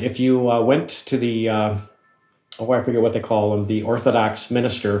 And if you went to the, I forget what they call them, the Orthodox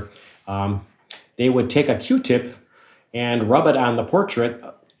minister, they would take a Q-tip and rub it on the portrait,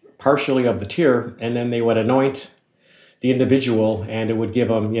 partially of the tear, and then they would anoint the individual, and it would give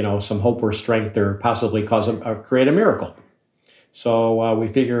them, some hope or strength, or possibly create a miracle. So we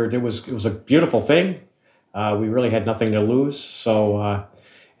figured it was a beautiful thing. We really had nothing to lose. So,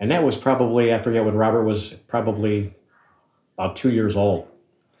 and that was probably, I forget when Robert was probably about 2 years old.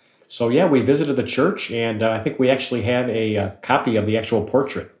 So yeah, we visited the church, and I think we actually had a copy of the actual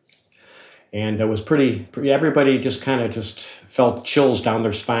portrait. And it was pretty everybody just kind of just felt chills down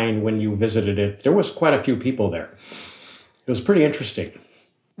their spine when you visited it. There was quite a few people there. It was pretty interesting.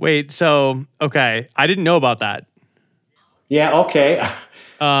 Wait, so, okay, I didn't know about that. Yeah, okay.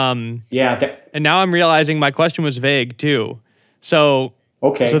 Yeah. And now I'm realizing my question was vague too. So,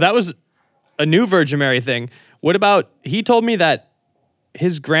 okay. So that was a new Virgin Mary thing. What about, he told me that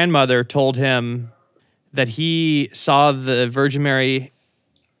his grandmother told him that he saw the Virgin Mary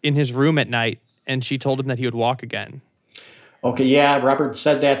in his room at night, and she told him that he would walk again. Okay, yeah, Robert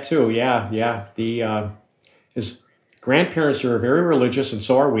said that too. Yeah. His grandparents are very religious, and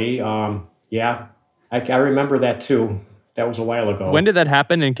so are we. Yeah, I remember that too. That was a while ago. When did that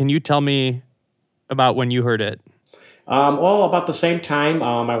happen, and can you tell me about when you heard it? Well, about the same time.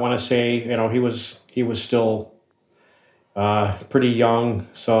 I want to say, he was still pretty young,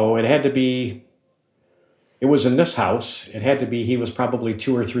 so it had to be. It was in this house. It had to be. He was probably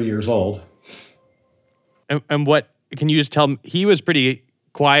 2 or 3 years old. And what can you just tell me? He was pretty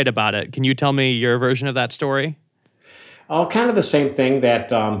quiet about it. Can you tell me your version of that story? Oh, kind of the same thing.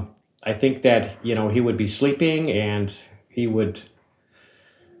 That I think that he would be sleeping, and he would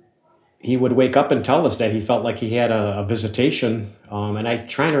wake up and tell us that he felt like he had a visitation. And I'm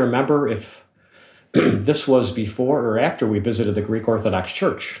trying to remember if this was before or after we visited the Greek Orthodox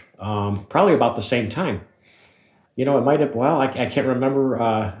Church. Probably about the same time. It might have, I can't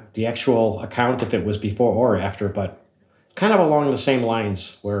remember the actual account if it was before or after, but kind of along the same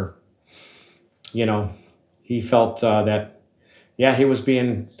lines where, he felt that, he was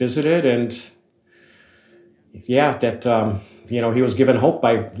being visited, and that, he was given hope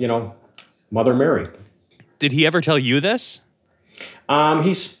by, Mother Mary. Did he ever tell you this?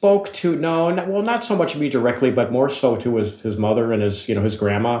 He spoke to, not so much me directly, but more so to his mother and his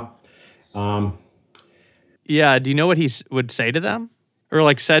grandma. Yeah, do you know what he would say to them?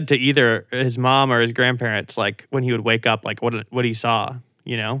 Or said to either his mom or his grandparents, when he would wake up, what he saw,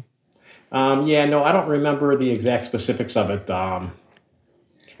 Yeah, no, I don't remember the exact specifics of it.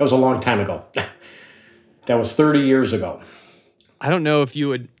 was a long time ago. That was 30 years ago. I don't know if you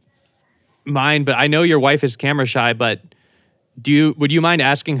would mind, but I know your wife is camera shy, but would you mind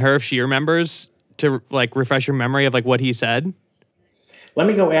asking her if she remembers to like refresh your memory of like what he said? Let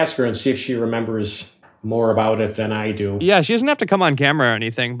me go ask her and see if she remembers more about it than I do. Yeah, she doesn't have to come on camera or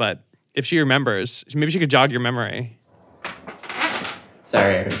anything, but if she remembers, maybe she could jog your memory.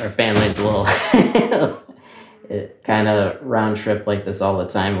 Sorry, our family's a little it kind of round trip like this all the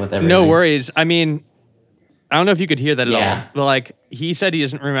time with everything. No worries. I mean, I don't know if you could hear that at Yeah. all, but like he said he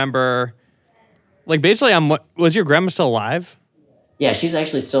doesn't remember. Like basically, was your grandma still alive? Yeah, she's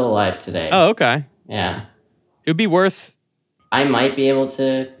actually still alive today. Oh, okay. Yeah. It would be worth. I might be able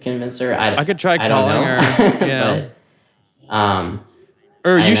to convince her. I could try I don't calling know. her. Yeah. But,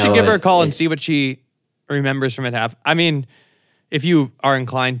 Or I you should know give her a it- call and it- see what she remembers from it. I mean, if you are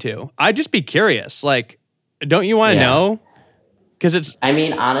inclined to, I'd just be curious. Like, don't you want to Yeah. know? Because it's I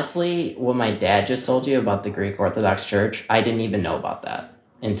mean, honestly, what my dad just told you about the Greek Orthodox Church, I didn't even know about that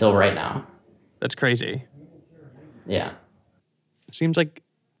until right now. that's crazy. Yeah. Seems like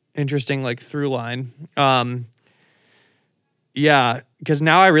interesting, like through line. Yeah, because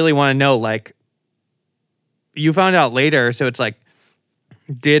now I really want to know. Like, you found out later, so it's like,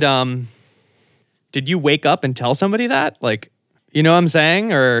 did you wake up and tell somebody that? Like, you know what I'm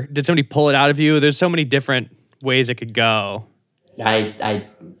saying? Or did somebody pull it out of you? There's so many different ways it could go. I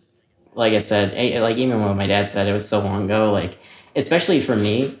like I said, like even when my dad said it was so long ago, like especially for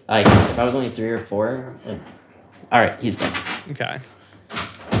me, like if I was only 3 or 4, like, all right, he's back. Okay.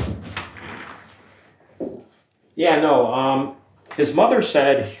 Yeah, no. His mother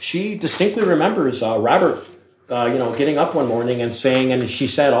said she distinctly remembers Robert, getting up one morning and saying, and she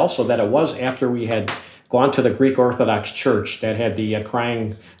said also that it was after we had gone to the Greek Orthodox Church that had the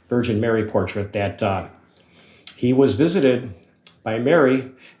crying Virgin Mary portrait that he was visited by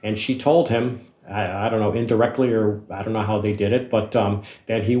Mary, and she told him, I don't know, indirectly or I don't know how they did it, but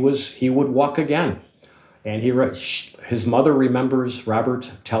that he would walk again. And his mother remembers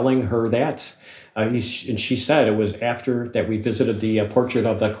Robert telling her that. And she said it was after that we visited the portrait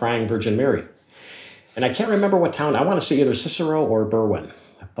of the crying Virgin Mary. And I can't remember what town. I want to say either Cicero or Berwyn.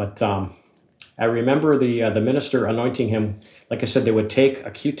 But I remember the minister anointing him. Like I said, they would take a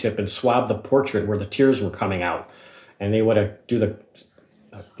Q-tip and swab the portrait where the tears were coming out. And they would do the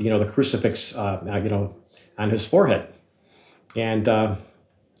crucifix, on his forehead. And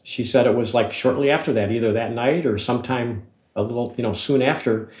she said it was like shortly after that, either that night or sometime a little, soon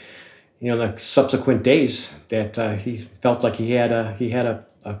after, the subsequent days that he felt like he had a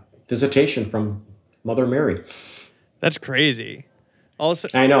visitation from Mother Mary. That's crazy. Also,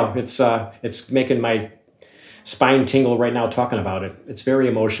 I know it's making my spine tingle right now talking about it. It's very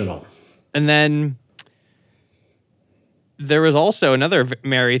emotional. and then there was also another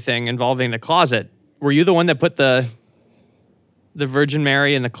Mary thing involving the closet. Were you the one that put the Virgin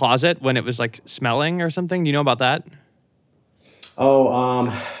Mary in the closet when it was like smelling or something? Do you know about that?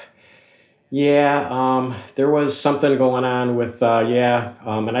 Oh, yeah. There was something going on with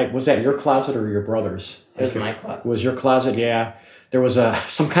and was that your closet or your brother's? It was my closet. It was your closet, yeah. There was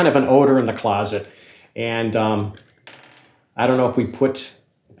some kind of an odor in the closet, and I don't know if we put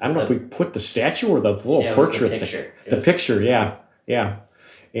the statue or the little Yeah, it was the portrait. picture. The picture, yeah.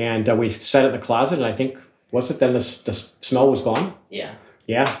 And we set it in the closet, and I think then the smell was gone. Yeah.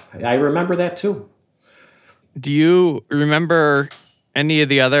 Yeah, I remember that too. Do you remember any of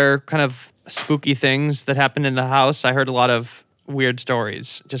the other kind of spooky things that happened in the house? I heard a lot of weird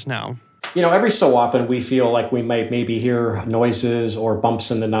stories just now. Every so often we feel like we might maybe hear noises or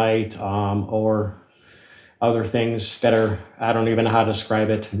bumps in the night, or other things that are, I don't even know how to describe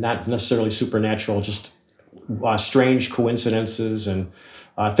it, not necessarily supernatural, just strange coincidences and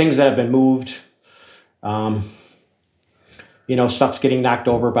things that have been moved. Stuff's getting knocked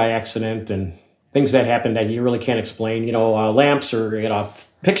over by accident and things that happen that you really can't explain. Lamps or,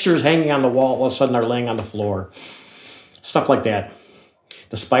 pictures hanging on the wall all of a sudden are laying on the floor. Stuff like that.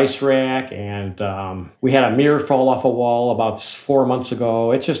 The spice rack, and we had a mirror fall off a wall about 4 months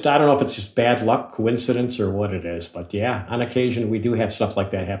ago. It's just, I don't know if it's just bad luck, coincidence, or what it is. But yeah, on occasion, we do have stuff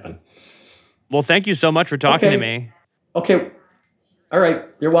like that happen. Well, thank you so much for talking Okay. to me. Okay. All right.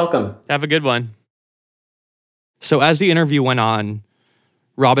 You're welcome. Have a good one. So as the interview went on,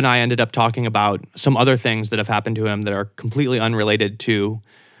 Rob and I ended up talking about some other things that have happened to him that are completely unrelated to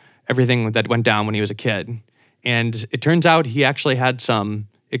everything that went down when he was a kid. And it turns out he actually had some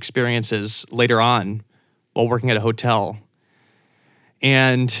experiences later on while working at a hotel.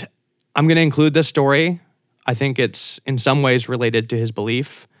 And I'm going to include this story. I think it's in some ways related to his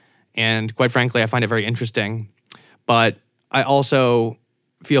belief. And quite frankly, I find it very interesting. But I also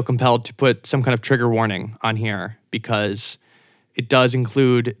feel compelled to put some kind of trigger warning on here because it does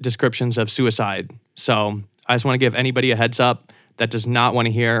include descriptions of suicide. So I just want to give anybody a heads up that does not want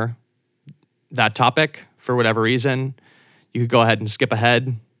to hear that topic for whatever reason. You could go ahead and skip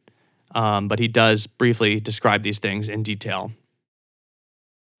ahead. But he does briefly describe these things in detail.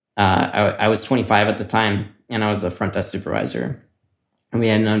 I was 25 at the time, and I was a front desk supervisor. And we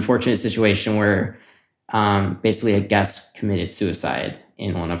had an unfortunate situation where basically a guest committed suicide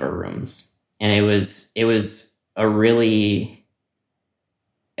in one of our rooms. And it was a really,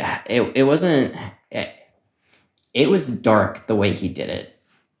 it wasn't, it was dark the way he did it.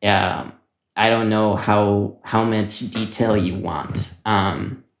 I don't know how much detail you want.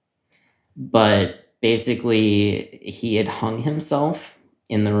 But basically he had hung himself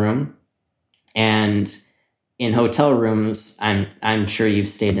in the room. And in hotel rooms, I'm sure you've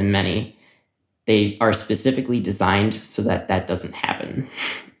stayed in many, they are specifically designed so that doesn't happen.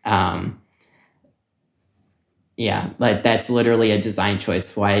 Like that's literally a design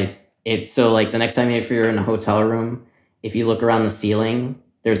choice. Like the next time if you're in a hotel room, if you look around the ceiling,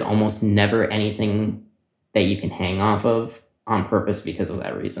 there's almost never anything that you can hang off of on purpose because of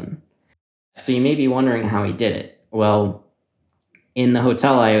that reason. So you may be wondering how he did it. Well, in the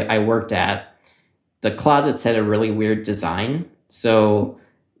hotel I worked at, the closets had a really weird design. So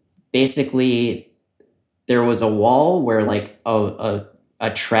basically there was a wall where like a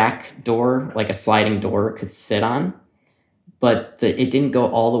track door, like a sliding door could sit on, but it didn't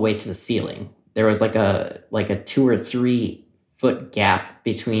go all the way to the ceiling. There was like a 2 or 3 foot gap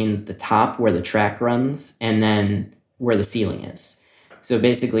between the top where the track runs and then where the ceiling is. So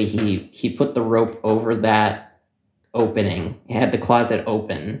basically he put the rope over that opening, he had the closet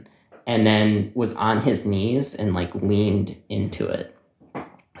open, and then was on his knees and like leaned into it.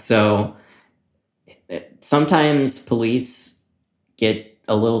 So sometimes police get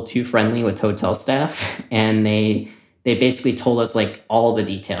a little too friendly with hotel staff, and they basically told us like all the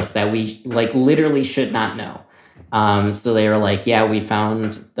details that we like literally should not know. So they were like, yeah, we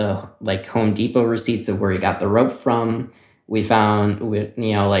found the like Home Depot receipts of where he got the rope from. We found,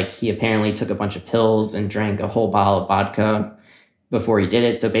 like he apparently took a bunch of pills and drank a whole bottle of vodka before he did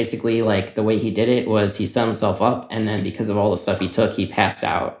it. So basically, like the way he did it was he set himself up, and then because of all the stuff he took, he passed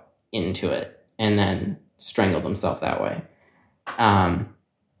out into it and then strangled himself that way.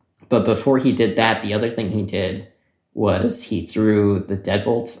 But before he did that, the other thing he did was he threw the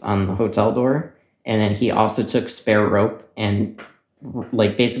deadbolt on the hotel door, and then he also took spare rope and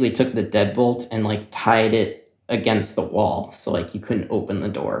like basically took the deadbolt and like tied it against the wall so like you couldn't open the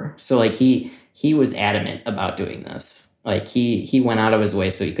door. So like he was adamant about doing this. Like he went out of his way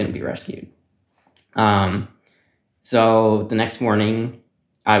so he couldn't be rescued. So the next morning,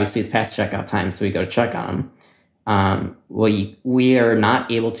 obviously it's past checkout time, so we go to check on him. We are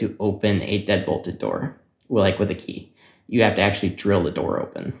not able to open a deadbolted door like with a key. You have to actually drill the door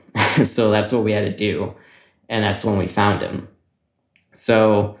open. So that's what we had to do, and that's when we found him.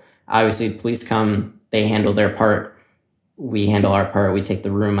 So obviously police come, they handle their part, we handle our part, we take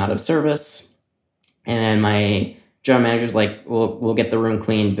the room out of service, and then my general manager's like, we'll get the room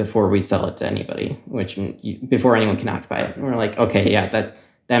cleaned before we sell it to anybody, before anyone can occupy it. And we're like, okay, yeah,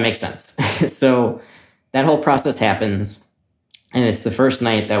 that makes sense. So that whole process happens, and it's the first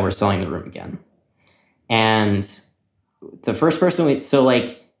night that we're selling the room again. And the first person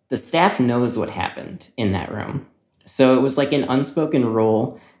the staff knows what happened in that room. So it was like an unspoken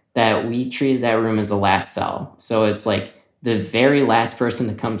rule that we treated that room as a last sell. So it's like the very last person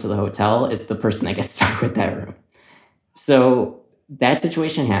to come to the hotel is the person that gets stuck with that room. So that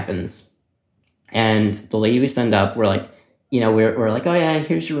situation happens, and the lady we send up, we're like, we're like, oh yeah,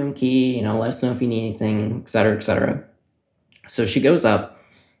 here's your room key, let us know if you need anything, et cetera, et cetera. So she goes up,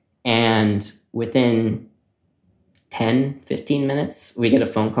 and within 10, 15 minutes, we get a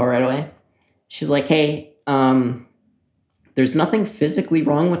phone call right away. She's like, hey, there's nothing physically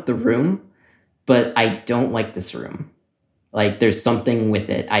wrong with the room, but I don't like this room. Like there's something with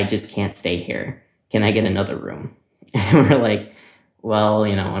it. I just can't stay here. Can I get another room? And we're like, well,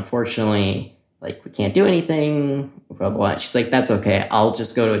 unfortunately, like we can't do anything, blah, blah, blah. She's like, that's okay. I'll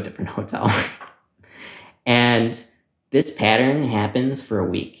just go to a different hotel. And this pattern happens for a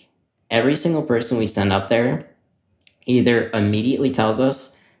week. Every single person we send up there either immediately tells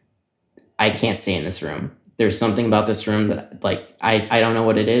us, I can't stay in this room. There's something about this room that like, I don't know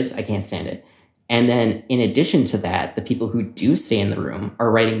what it is. I can't stand it. And then in addition to that, the people who do stay in the room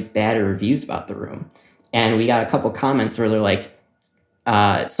are writing bad reviews about the room. And we got a couple comments where they're like,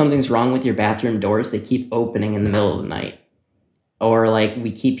 something's wrong with your bathroom doors. They keep opening in the middle of the night. or like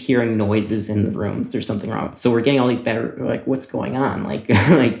we keep hearing noises in the rooms. There's something wrong. So we're getting all these bad, like, what's going on? Like,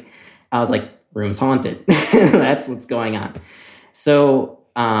 like I was like, room's haunted. That's what's going on. So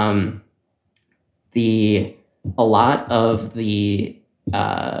a lot of the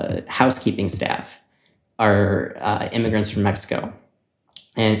housekeeping staff are immigrants from Mexico,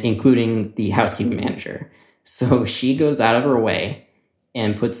 and including the housekeeping manager. So she goes out of her way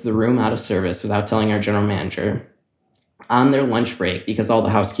and puts the room out of service without telling our general manager on their lunch break, because all the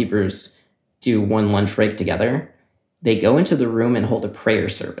housekeepers do one lunch break together. They go into the room and hold a prayer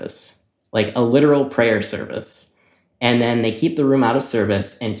service, like a literal prayer service. And then they keep the room out of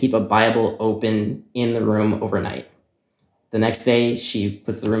service and keep a Bible open in the room overnight. The next day, she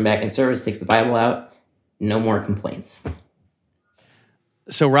puts the room back in service, takes the Bible out, no more complaints.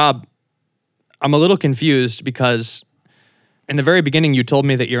 So, Rob, I'm a little confused because in the very beginning, you told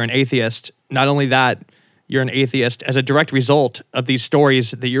me that you're an atheist. Not only that, you're an atheist as a direct result of these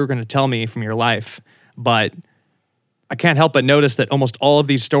stories that you're going to tell me from your life. But I can't help but notice that almost all of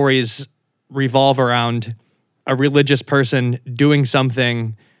these stories revolve around a religious person doing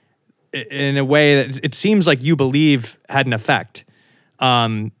something in a way that it seems like you believe had an effect.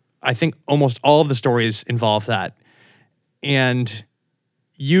 I think almost all of the stories involve that. And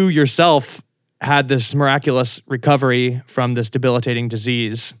you yourself had this miraculous recovery from this debilitating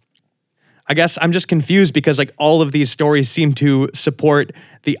disease. I guess I'm just confused because like all of these stories seem to support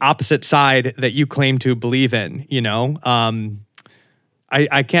the opposite side that you claim to believe in, you know?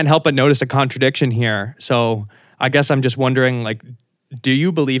 I can't help but notice a contradiction here. So I guess I'm just wondering, like, do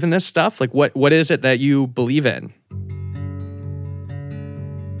you believe in this stuff? Like, what is it that you believe in?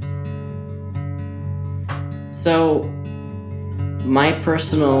 So my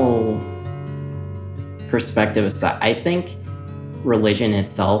personal perspective is that I think religion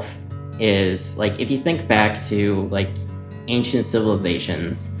itself is, like, if you think back to, like, ancient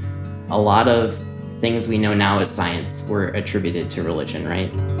civilizations, a lot of things we know now as science were attributed to religion,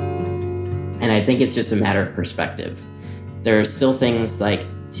 right? And I think it's just a matter of perspective. There are still things, like,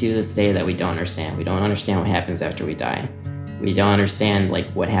 to this day that we don't understand. We don't understand what happens after we die. We don't understand,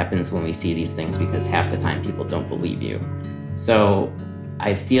 like, what happens when we see these things, because half the time people don't believe you. So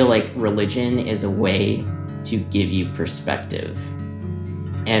I feel like religion is a way to give you perspective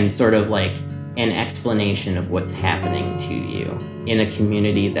and sort of like an explanation of what's happening to you in a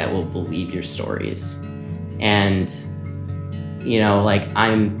community that will believe your stories. And, you know, like,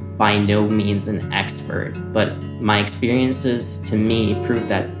 I'm by no means an expert, but my experiences to me prove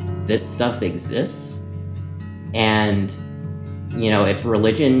that this stuff exists. And, you know, if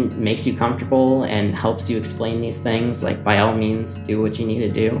religion makes you comfortable and helps you explain these things, like, by all means, do what you need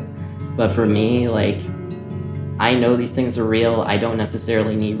to do. But for me, like, I know these things are real. I don't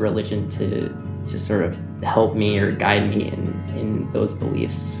necessarily need religion to sort of help me or guide me in those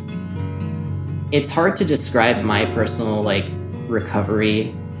beliefs. It's hard to describe my personal, like,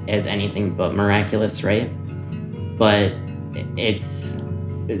 recovery as anything but miraculous, right? But it's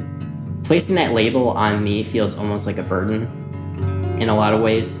placing that label on me feels almost like a burden in a lot of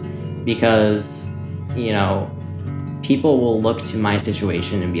ways, because, you know, people will look to my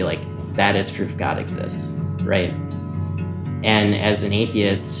situation and be like, that is proof God exists, right? And as an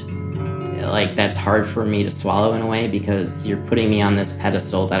atheist, like, that's hard for me to swallow in a way, because you're putting me on this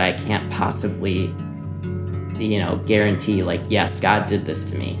pedestal that I can't possibly, you know, guarantee, like, yes, God did this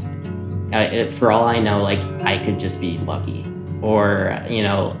to me. For all I know, like, I could just be lucky, or, you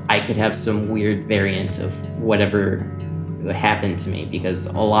know, I could have some weird variant of whatever happened to me, because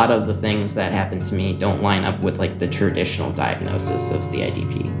a lot of the things that happened to me don't line up with, like, the traditional diagnosis of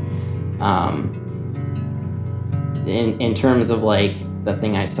CIDP. In terms of, like, the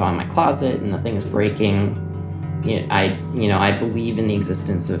thing I saw in my closet and the things breaking, I believe in the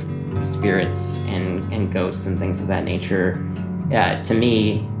existence of spirits and ghosts and things of that nature. To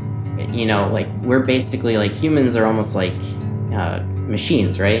me, you know, like, we're basically, like, humans are almost like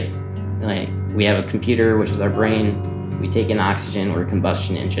machines, right? Like, we have a computer, which is our brain. We take in oxygen, we're a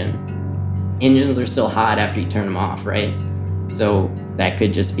combustion engine. Engines are still hot after you turn them off, right? So that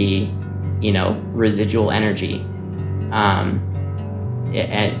could just be, you know, residual energy. And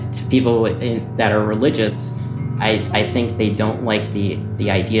to people that are religious, I think they don't like the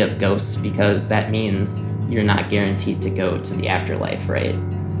idea of ghosts, because that means you're not guaranteed to go to the afterlife, right?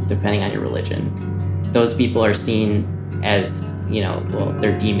 Depending on your religion. Those people are seen as, you know, well,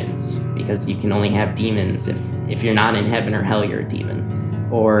 they're demons, because you can only have demons if you're not in heaven or hell, you're a demon.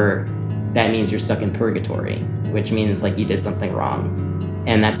 Or that means you're stuck in purgatory, which means, like, you did something wrong.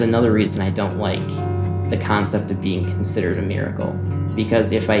 And that's another reason I don't like the concept of being considered a miracle.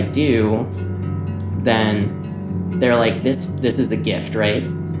 Because if I do, then they're like, this is a gift, right?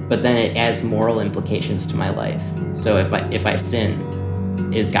 But then it adds moral implications to my life. So if I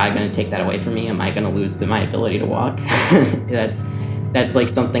sin, is God going to take that away from me? Am I going to lose my ability to walk? That's like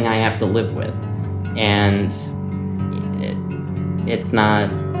something I have to live with, and it's not.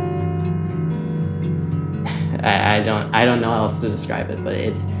 I don't know how else to describe it, but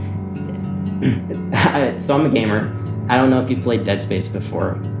it's. So I'm a gamer. I don't know if you've played Dead Space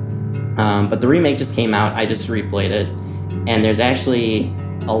before, but the remake just came out. I just replayed it, and there's actually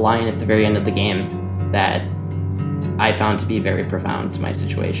a line at the very end of the game that I found to be very profound to my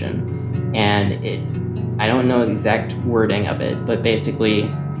situation, and I don't know the exact wording of it, but basically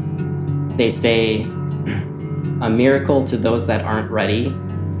they say a miracle to those that aren't ready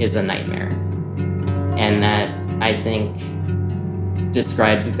is a nightmare. And that, I think,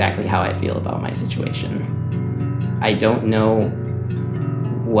 describes exactly how I feel about my situation. I don't know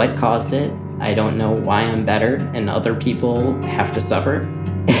what caused it. I don't know why I'm better and other people have to suffer.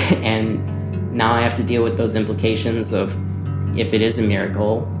 And now I have to deal with those implications of, if it is a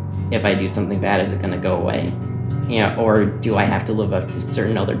miracle, if I do something bad, is it going to go away? Or do I have to live up to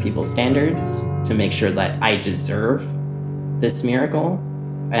certain other people's standards to make sure that I deserve this miracle?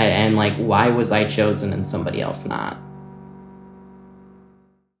 And like, why was I chosen and somebody else not?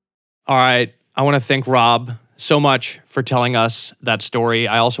 All right. I want to thank Rob so much for telling us that story.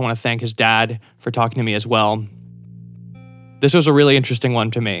 I also want to thank his dad for talking to me as well. This was a really interesting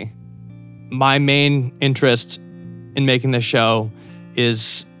one to me. My main interest in making this show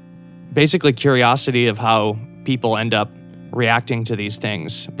is basically curiosity of how people end up reacting to these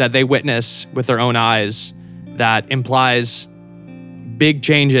things that they witness with their own eyes that implies big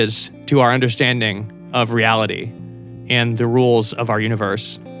changes to our understanding of reality and the rules of our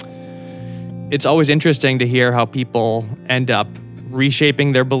universe. It's always interesting to hear how people end up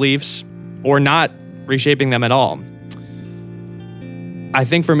reshaping their beliefs or not reshaping them at all. I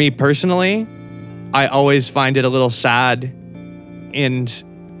think for me personally, I always find it a little sad and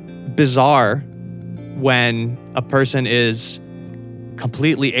bizarre when a person is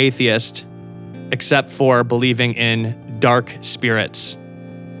completely atheist except for believing in dark spirits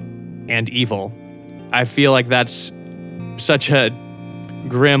and evil. I feel like that's such a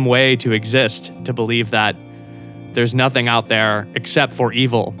grim way to exist, to believe that there's nothing out there except for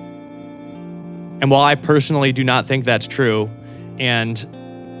evil. And while I personally do not think that's true,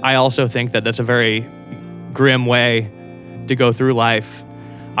 and I also think that that's a very grim way to go through life,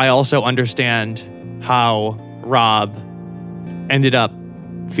 I also understand how Rob ended up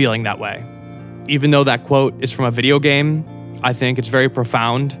feeling that way. Even though that quote is from a video game, I think it's very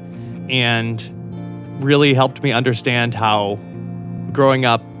profound and really helped me understand how growing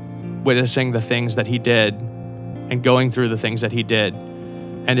up, witnessing the things that he did and going through the things that he did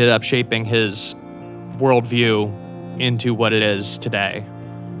ended up shaping his worldview into what it is today.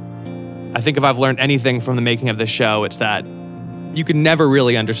 I think if I've learned anything from the making of this show, it's that you can never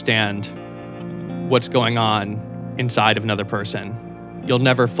really understand what's going on inside of another person. You'll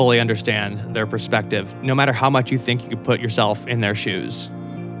never fully understand their perspective, no matter how much you think you could put yourself in their shoes.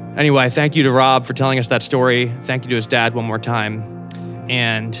 Anyway, thank you to Rob for telling us that story. Thank you to his dad one more time.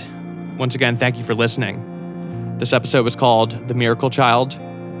 And once again, thank you for listening. This episode was called The Miracle Child,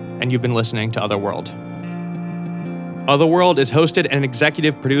 and you've been listening to Otherworld. Otherworld is hosted and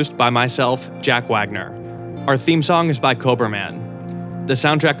executive produced by myself, Jack Wagner. Our theme song is by Cobra Man. The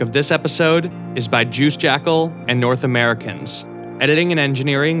soundtrack of this episode is by Juice Jackal and North Americans. Editing and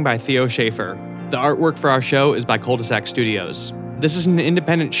engineering by Theo Schaefer. The artwork for our show is by Cul-de-sac Studios. This is an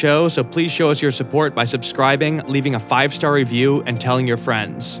independent show, so please show us your support by subscribing, leaving a 5-star review, and telling your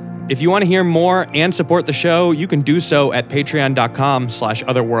friends. If you want to hear more and support the show, you can do so at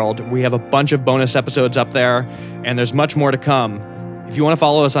patreon.com/otherworld. We have a bunch of bonus episodes up there, and there's much more to come. If you want to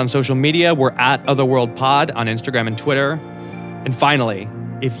follow us on social media, we're at OtherworldPod on Instagram and Twitter. And finally,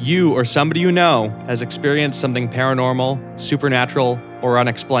 if you or somebody you know has experienced something paranormal, supernatural, or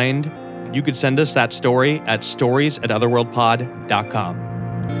unexplained, you could send us that story at stories@otherworldpod.com.